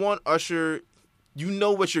 when you want Usher, you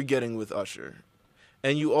know what you're getting with Usher.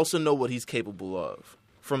 And you also know what he's capable of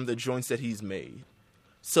from the joints that he's made.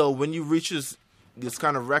 So when you reach this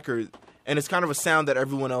kind of record, and it's kind of a sound that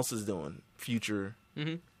everyone else is doing, Future,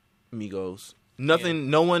 Migos,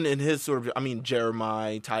 no one in his sort of, I mean,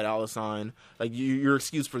 Jeremiah, Ty Dolla $ign, like you're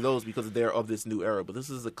excused for those because they're of this new era. But this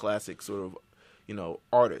is a classic sort of,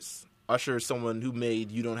 artist. Usher is someone who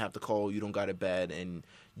made "You Don't Have to Call, You Don't Got It Bad," and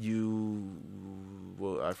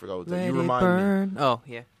I forgot what that. You Remind Me. Oh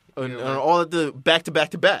yeah. And all at the back to back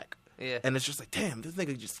to back. Yeah. And it's just like, damn, this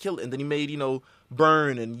nigga just killed it. And then he made,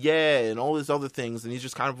 Burn and Yeah and all these other things. And he's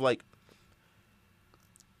just kind of like,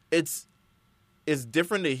 it's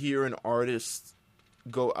different to hear an artist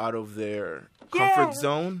go out of their comfort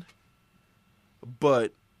zone.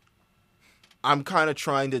 But I'm kind of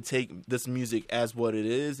trying to take this music as what it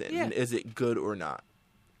is. And is it good or not?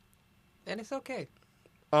 And it's okay.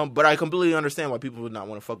 But I completely understand why people would not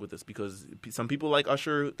want to fuck with this, because some people like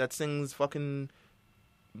Usher that sings fucking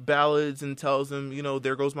ballads and tells them,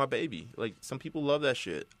 there goes my baby. Like, some people love that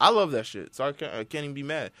shit. I love that shit, so I can't even be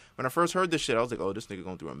mad. When I first heard this shit, I was like, oh, this nigga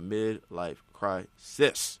going through a midlife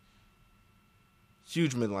crisis.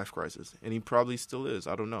 Huge midlife crisis. And he probably still is.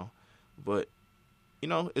 I don't know. But,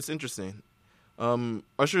 it's interesting.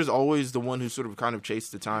 Usher is always the one who sort of kind of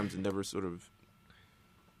chased the times and never sort of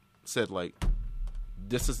said, like,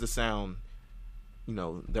 this is the sound,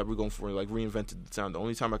 that we're going for, like, reinvented the sound. The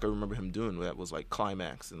only time I can remember him doing that was, like,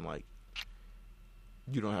 Climax and, like,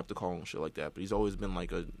 You Don't Have to Call and shit like that. But he's always been,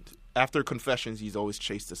 like, after Confessions, he's always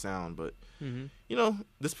chased the sound. But,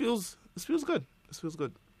 this feels good. This feels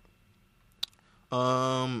good.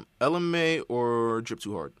 LMA or Drip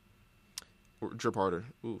Too Hard? Or Drip Harder?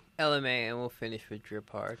 Ooh. LMA, and we'll finish with Drip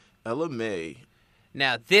Hard. LMA.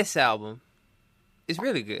 Now, this album is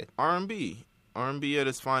really good. R&B at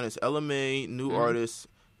its finest. LMA, new artist.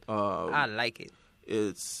 I like it.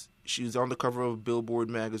 She's on the cover of Billboard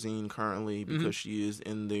magazine currently because she is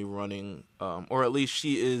in the running, or at least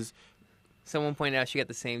she is. Someone pointed out she got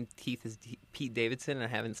the same teeth as Pete Davidson, and I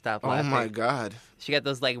haven't stopped laughing. Oh my god! She got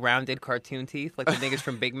those like rounded cartoon teeth, like the niggas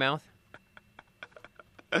from Big Mouth.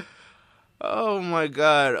 Oh my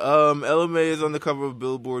god. LMA is on the cover of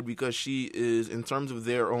Billboard because she is, in terms of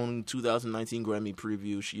their own 2019 Grammy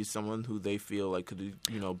preview, she's someone who they feel like could, be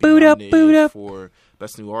nominated for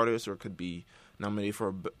Best New Artist, or could be nominated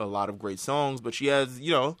for a lot of great songs. But she has,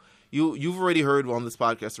 you've already heard on this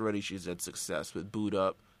podcast already, she's had success with Boot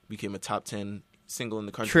Up, became a top 10 single in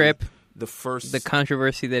the country. Trip. The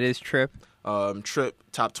controversy that is Trip. Trip,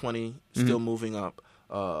 top 20, still moving up.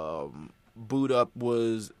 Boot Up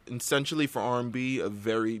was essentially for R&B a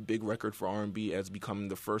very big record for R&B, as becoming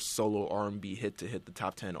the first solo R&B hit to hit the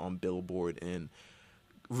top 10 on Billboard in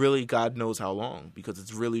really God knows how long, because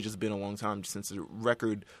it's really just been a long time since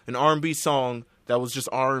an R&B song that was just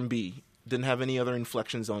R&B, didn't have any other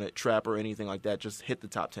inflections on it, trap or anything like that, just hit the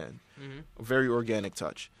top 10. A very organic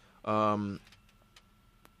touch. If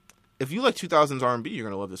you like 2000s R&B, you're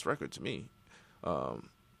going to love this record, to me.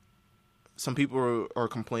 Some people are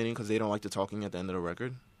complaining because they don't like the talking at the end of the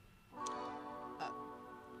record.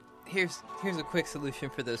 Here's a quick solution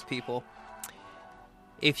for those people.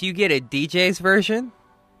 If you get a DJ's version,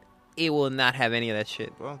 it will not have any of that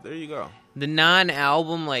shit. Well, there you go. The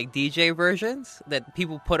non-album like DJ versions that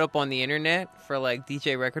people put up on the internet for like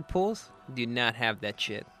DJ record pools do not have that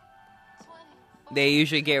shit. They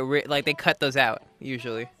usually get they cut those out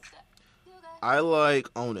usually. I like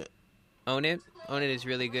Own It. Own It? Own It is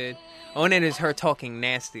really good. Own It is her talking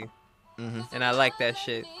nasty. And I like that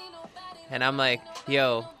shit. And I'm like,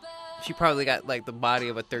 yo, she probably got like the body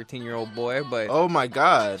of a 13-year-old boy, but oh my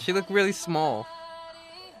god, she looked really small.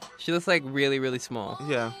 She looks like really, really small.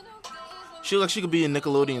 Yeah. She looked like she could be a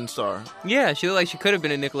Nickelodeon star. Yeah, she looked like she could have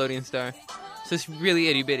been a Nickelodeon star. So it's really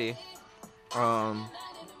itty bitty.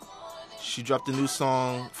 She dropped a new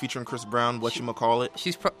song featuring Chris Brown.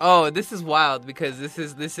 Whatchamacallit? This is wild because this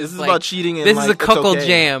is like, about cheating. And this like, is a cuckold okay.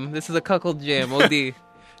 jam. This is a cuckold jam. OD.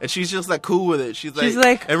 And she's just like cool with it. She's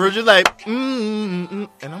like, and we're just like, and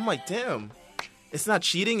I'm like, damn, it's not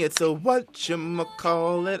cheating. It's a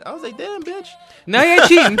whatchamacallit. I was like, damn, bitch. No, you ain't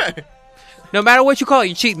cheating. No matter what you call it,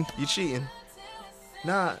 you're cheating. You cheating.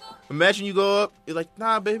 Nah. Imagine you go up, you're like,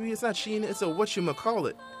 nah, baby, it's not cheating. It's a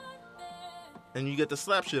whatchamacallit. And you get the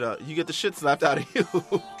slap shit out. You get the shit slapped out of you.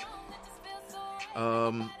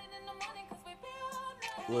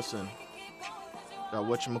 Listen. Got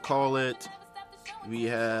whatchamacallit. We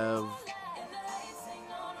have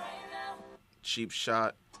Cheap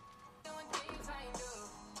Shot.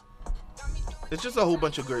 It's just a whole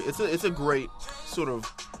bunch of great. It's a great sort of.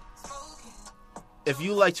 If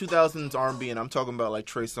you like 2000s R&B, and I'm talking about like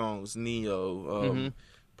Trey Songz, Neo,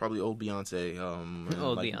 probably old Beyonce,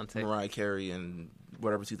 Beyonce, Mariah Carey, and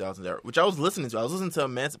whatever 2000s era, which I was listening to. I was listening to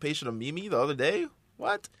Emancipation of Mimi the other day.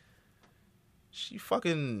 What? She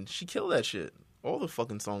killed that shit. All the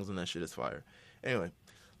fucking songs in that shit is fire. Anyway,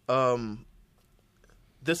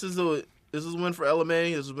 this is a win for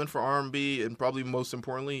LMA. This is a win for R&B, and probably most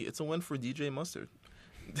importantly, it's a win for DJ Mustard.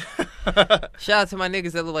 Shout out to my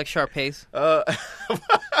niggas that look like Sharpays.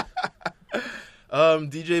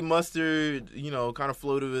 DJ Mustard, kind of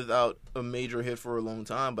floated without a major hit for a long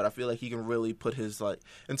time, but I feel like he can really put his,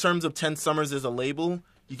 in terms of 10 Summers as a label,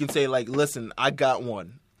 you can say, listen, I got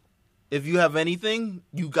one. If you have anything,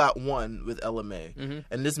 you got one with LMA. Mm-hmm.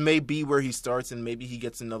 And this may be where he starts, and maybe he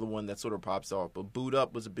gets another one that sort of pops off. But Boot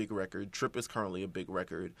Up was a big record. Trip is currently a big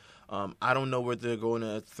record. I don't know where they're going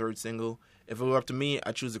to third single. If it were up to me,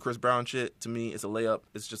 I'd choose the Chris Brown shit. To me, it's a layup.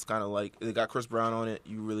 It's just kind of like, they got Chris Brown on it.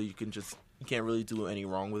 You can't really do any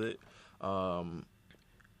wrong with it.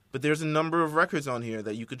 But there's a number of records on here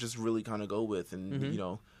that you could just really kind of go with.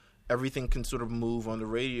 And, everything can sort of move on the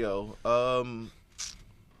radio.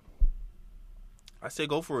 I say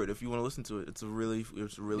go for it if you want to listen to it. It's a really If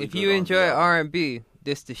good you enjoy album. R&B,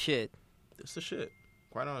 this the shit. It's the shit,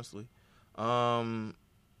 quite honestly. And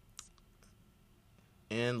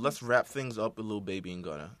let's wrap things up with Lil Baby and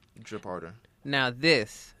Gunna. Drip Harder. Now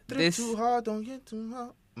this Too hard, don't get too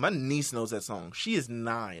hard. My niece knows that song. She is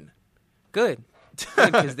 9. good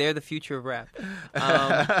because they're the future of rap.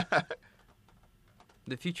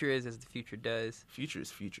 The future is as the future does. Future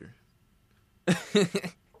is future.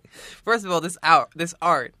 First of all, this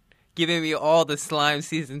art giving me all the Slime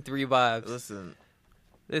Season 3 vibes. Listen,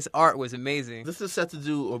 This art was amazing. this is set to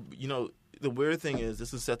do, the weird thing is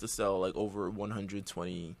this is set to sell over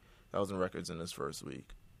 120,000 records in this first week.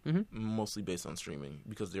 Mhm. Mostly based on streaming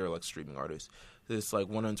because they're streaming artists. It's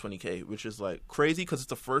 120K, which is crazy because it's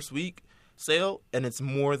the first week sale and it's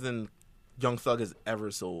more than Young Thug has ever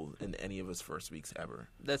sold in any of his first weeks ever.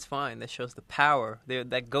 That's fine. That shows the power. They're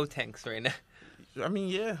that Gotenks right now. I mean,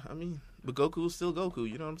 yeah. But Goku's still Goku.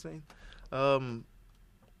 You know what I'm saying?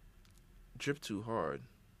 Drip Too Hard.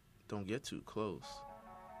 Don't Get Too Close.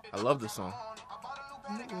 I love this song.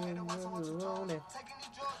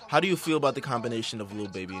 How do you feel about the combination of Lil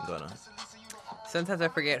Baby and Gunna? Sometimes I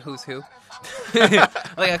forget who's who.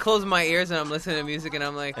 I close my ears and I'm listening to music and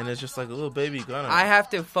I'm like, And it's just Lil Baby, Gunna. I have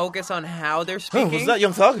to focus on how they're speaking. Was that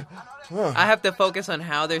Young Thug? I have to focus on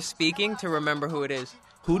how they're speaking to remember who it is.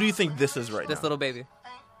 Who do you think this is right This now? Little Baby.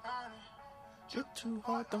 Drip too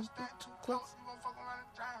hard, don't get too close.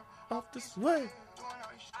 Off this way.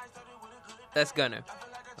 That's Gunna.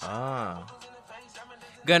 Ah.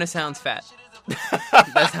 Gunna sounds fat.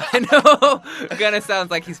 That's how I know. Gunna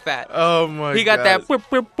sounds like he's fat. Oh my god. He got that whip,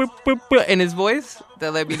 whip, whip, whip, whip in his voice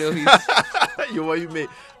that let me know he's. Yo, what you mean?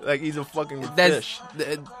 He's a fucking That's fish.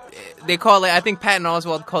 they call it. I think Patton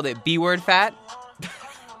Oswalt called it B-word fat,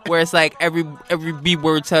 where it's every B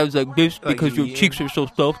word sounds like this because your cheeks are so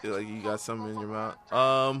stuffed. You got something in your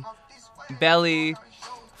mouth. Belly,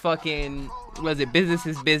 fucking, was it Business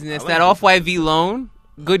is Business? I like That Off-White V Loan,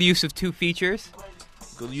 good use of 2 features.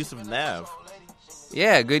 Good use of Nav.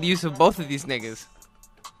 Yeah, good use of both of these niggas.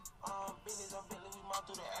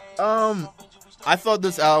 I thought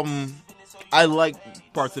this album. I like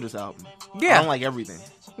parts of this album. Yeah. I don't like everything.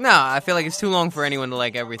 No, I feel like it's too long for anyone to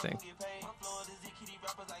like everything.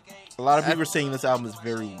 A lot of people are saying this album is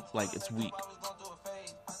very it's weak.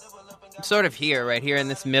 Sort of right here in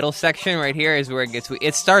this middle section right here is where it gets weak.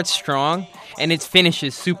 It starts strong and it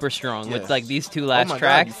finishes super strong with Yeah. these 2 Oh last my god!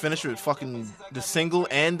 tracks. You finish with fucking the single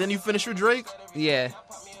and then you finish with Drake. Yeah.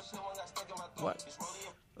 What?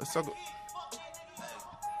 Let's talk.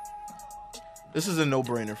 This is a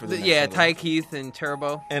no-brainer for the next Yeah, single. Ty Keith and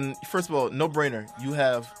Turbo. And first of all, no-brainer. You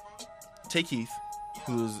have Tay Keith,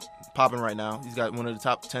 who's popping right now. He's got one of the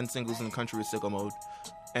top 10 singles in the country with Sicko Mode,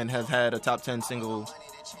 and has had a top 10 single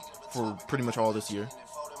for pretty much all this year.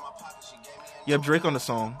 You have Drake on the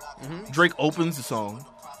song. Mm-hmm. Drake opens the song,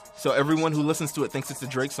 so everyone who listens to it thinks it's a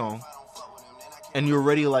Drake song. And you're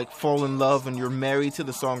already fall in love, and you're married to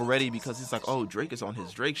the song already because it's oh, Drake is on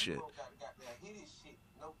his Drake shit.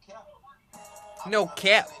 No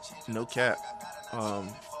cap. No cap.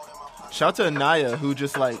 Shout to Anaya, who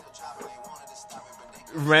just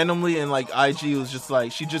randomly in IG was just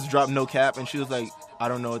she just dropped no cap and she was I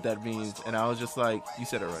don't know what that means, and I was just you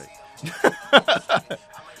said it right.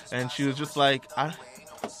 And she was just I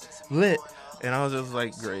lit, and I was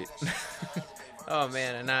just great. Oh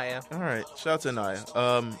man, Anaya. All right, shout out to Anaya.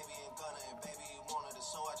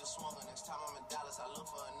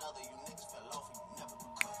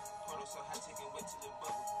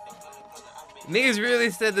 Niggas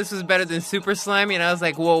really said this was better than Super Slimy, and I was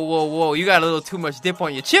like, whoa, whoa, whoa, you got a little too much dip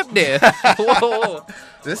on your chip there. Whoa, whoa.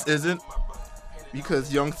 This isn't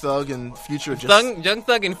because Young Thug and Future just Young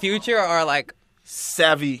Thug and Future are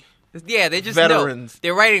savvy. Yeah, they just Veterans. know.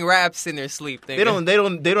 They're writing raps in their sleep. They don't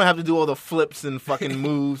have to do all the flips and fucking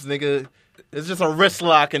moves, nigga. It's just a wrist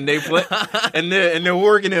lock, and they're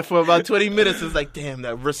working it for about 20 minutes. It's like, damn,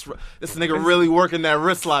 this nigga really working that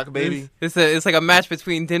wrist lock, baby. It's like a match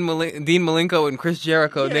between Dean Malenko and Chris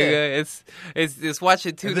Jericho, nigga. It's watch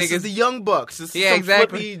it two and niggas. This is the Young Bucks. This is yeah, some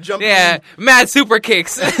exactly. Flippy, jumpy. Yeah, mad super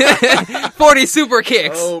kicks, 40 super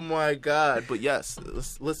kicks. Oh my god! But yes,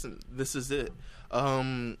 listen, this is it.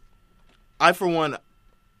 I for one.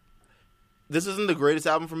 This isn't the greatest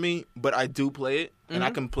album for me, but I do play it, and I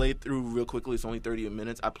can play it through real quickly. It's only 30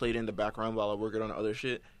 minutes. I play it in the background while I work it on other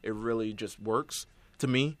shit. It really just works to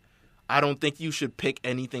me. I don't think you should pick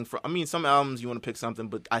anything from... I mean, some albums you want to pick something,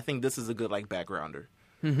 but I think this is a good, like, backgrounder.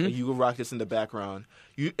 Like, you can rock this in the background.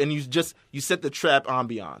 You set the trap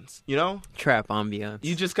ambiance, you know? Trap ambiance.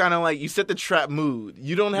 You just kind of like, you set the trap mood.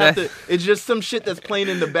 You don't have to... It's just some shit that's playing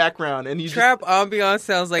in the background, and you Trap ambiance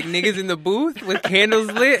sounds like niggas in the booth with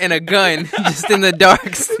candles lit and a gun just in the dark.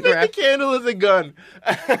 The candle is a gun.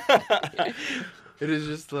 It is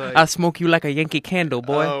just like... I smoke you like a Yankee candle,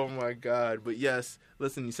 boy. Oh, my God. But yes,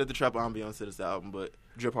 listen, you set the trap ambiance to this album, but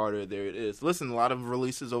Drip Harder, there it is. Listen, a lot of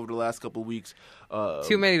releases over the last couple of weeks.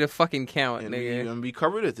 Too many to fucking count, and nigga. we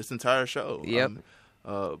covered it this entire show. Yep.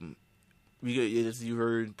 As you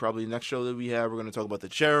heard, probably next show that we have, we're going to talk about the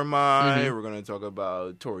Jeremiah. We're going to talk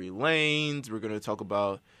about Tory Lanez. We're going to talk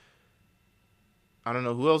about... I don't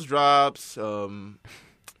know who else drops. We'll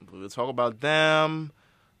talk about them.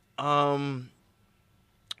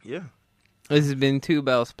 Yeah. This has been Two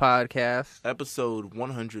Bells Podcast. Episode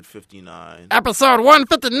 159. Episode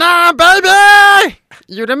 159, baby!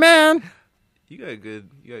 You're the man. You got a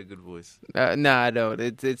good voice. No, I don't.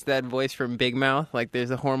 It's that voice from Big Mouth. Like,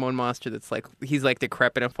 there's a hormone monster that's like, he's like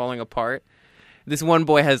decrepit and falling apart. This one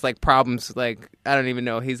boy has like problems. Like, I don't even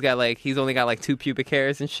know. He's only got like 2 pubic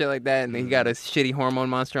hairs and shit like that, and he got a shitty hormone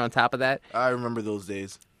monster on top of that. I remember those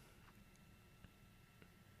days.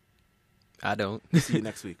 I don't. See you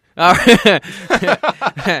next week. All right.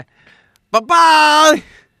 Bye-bye.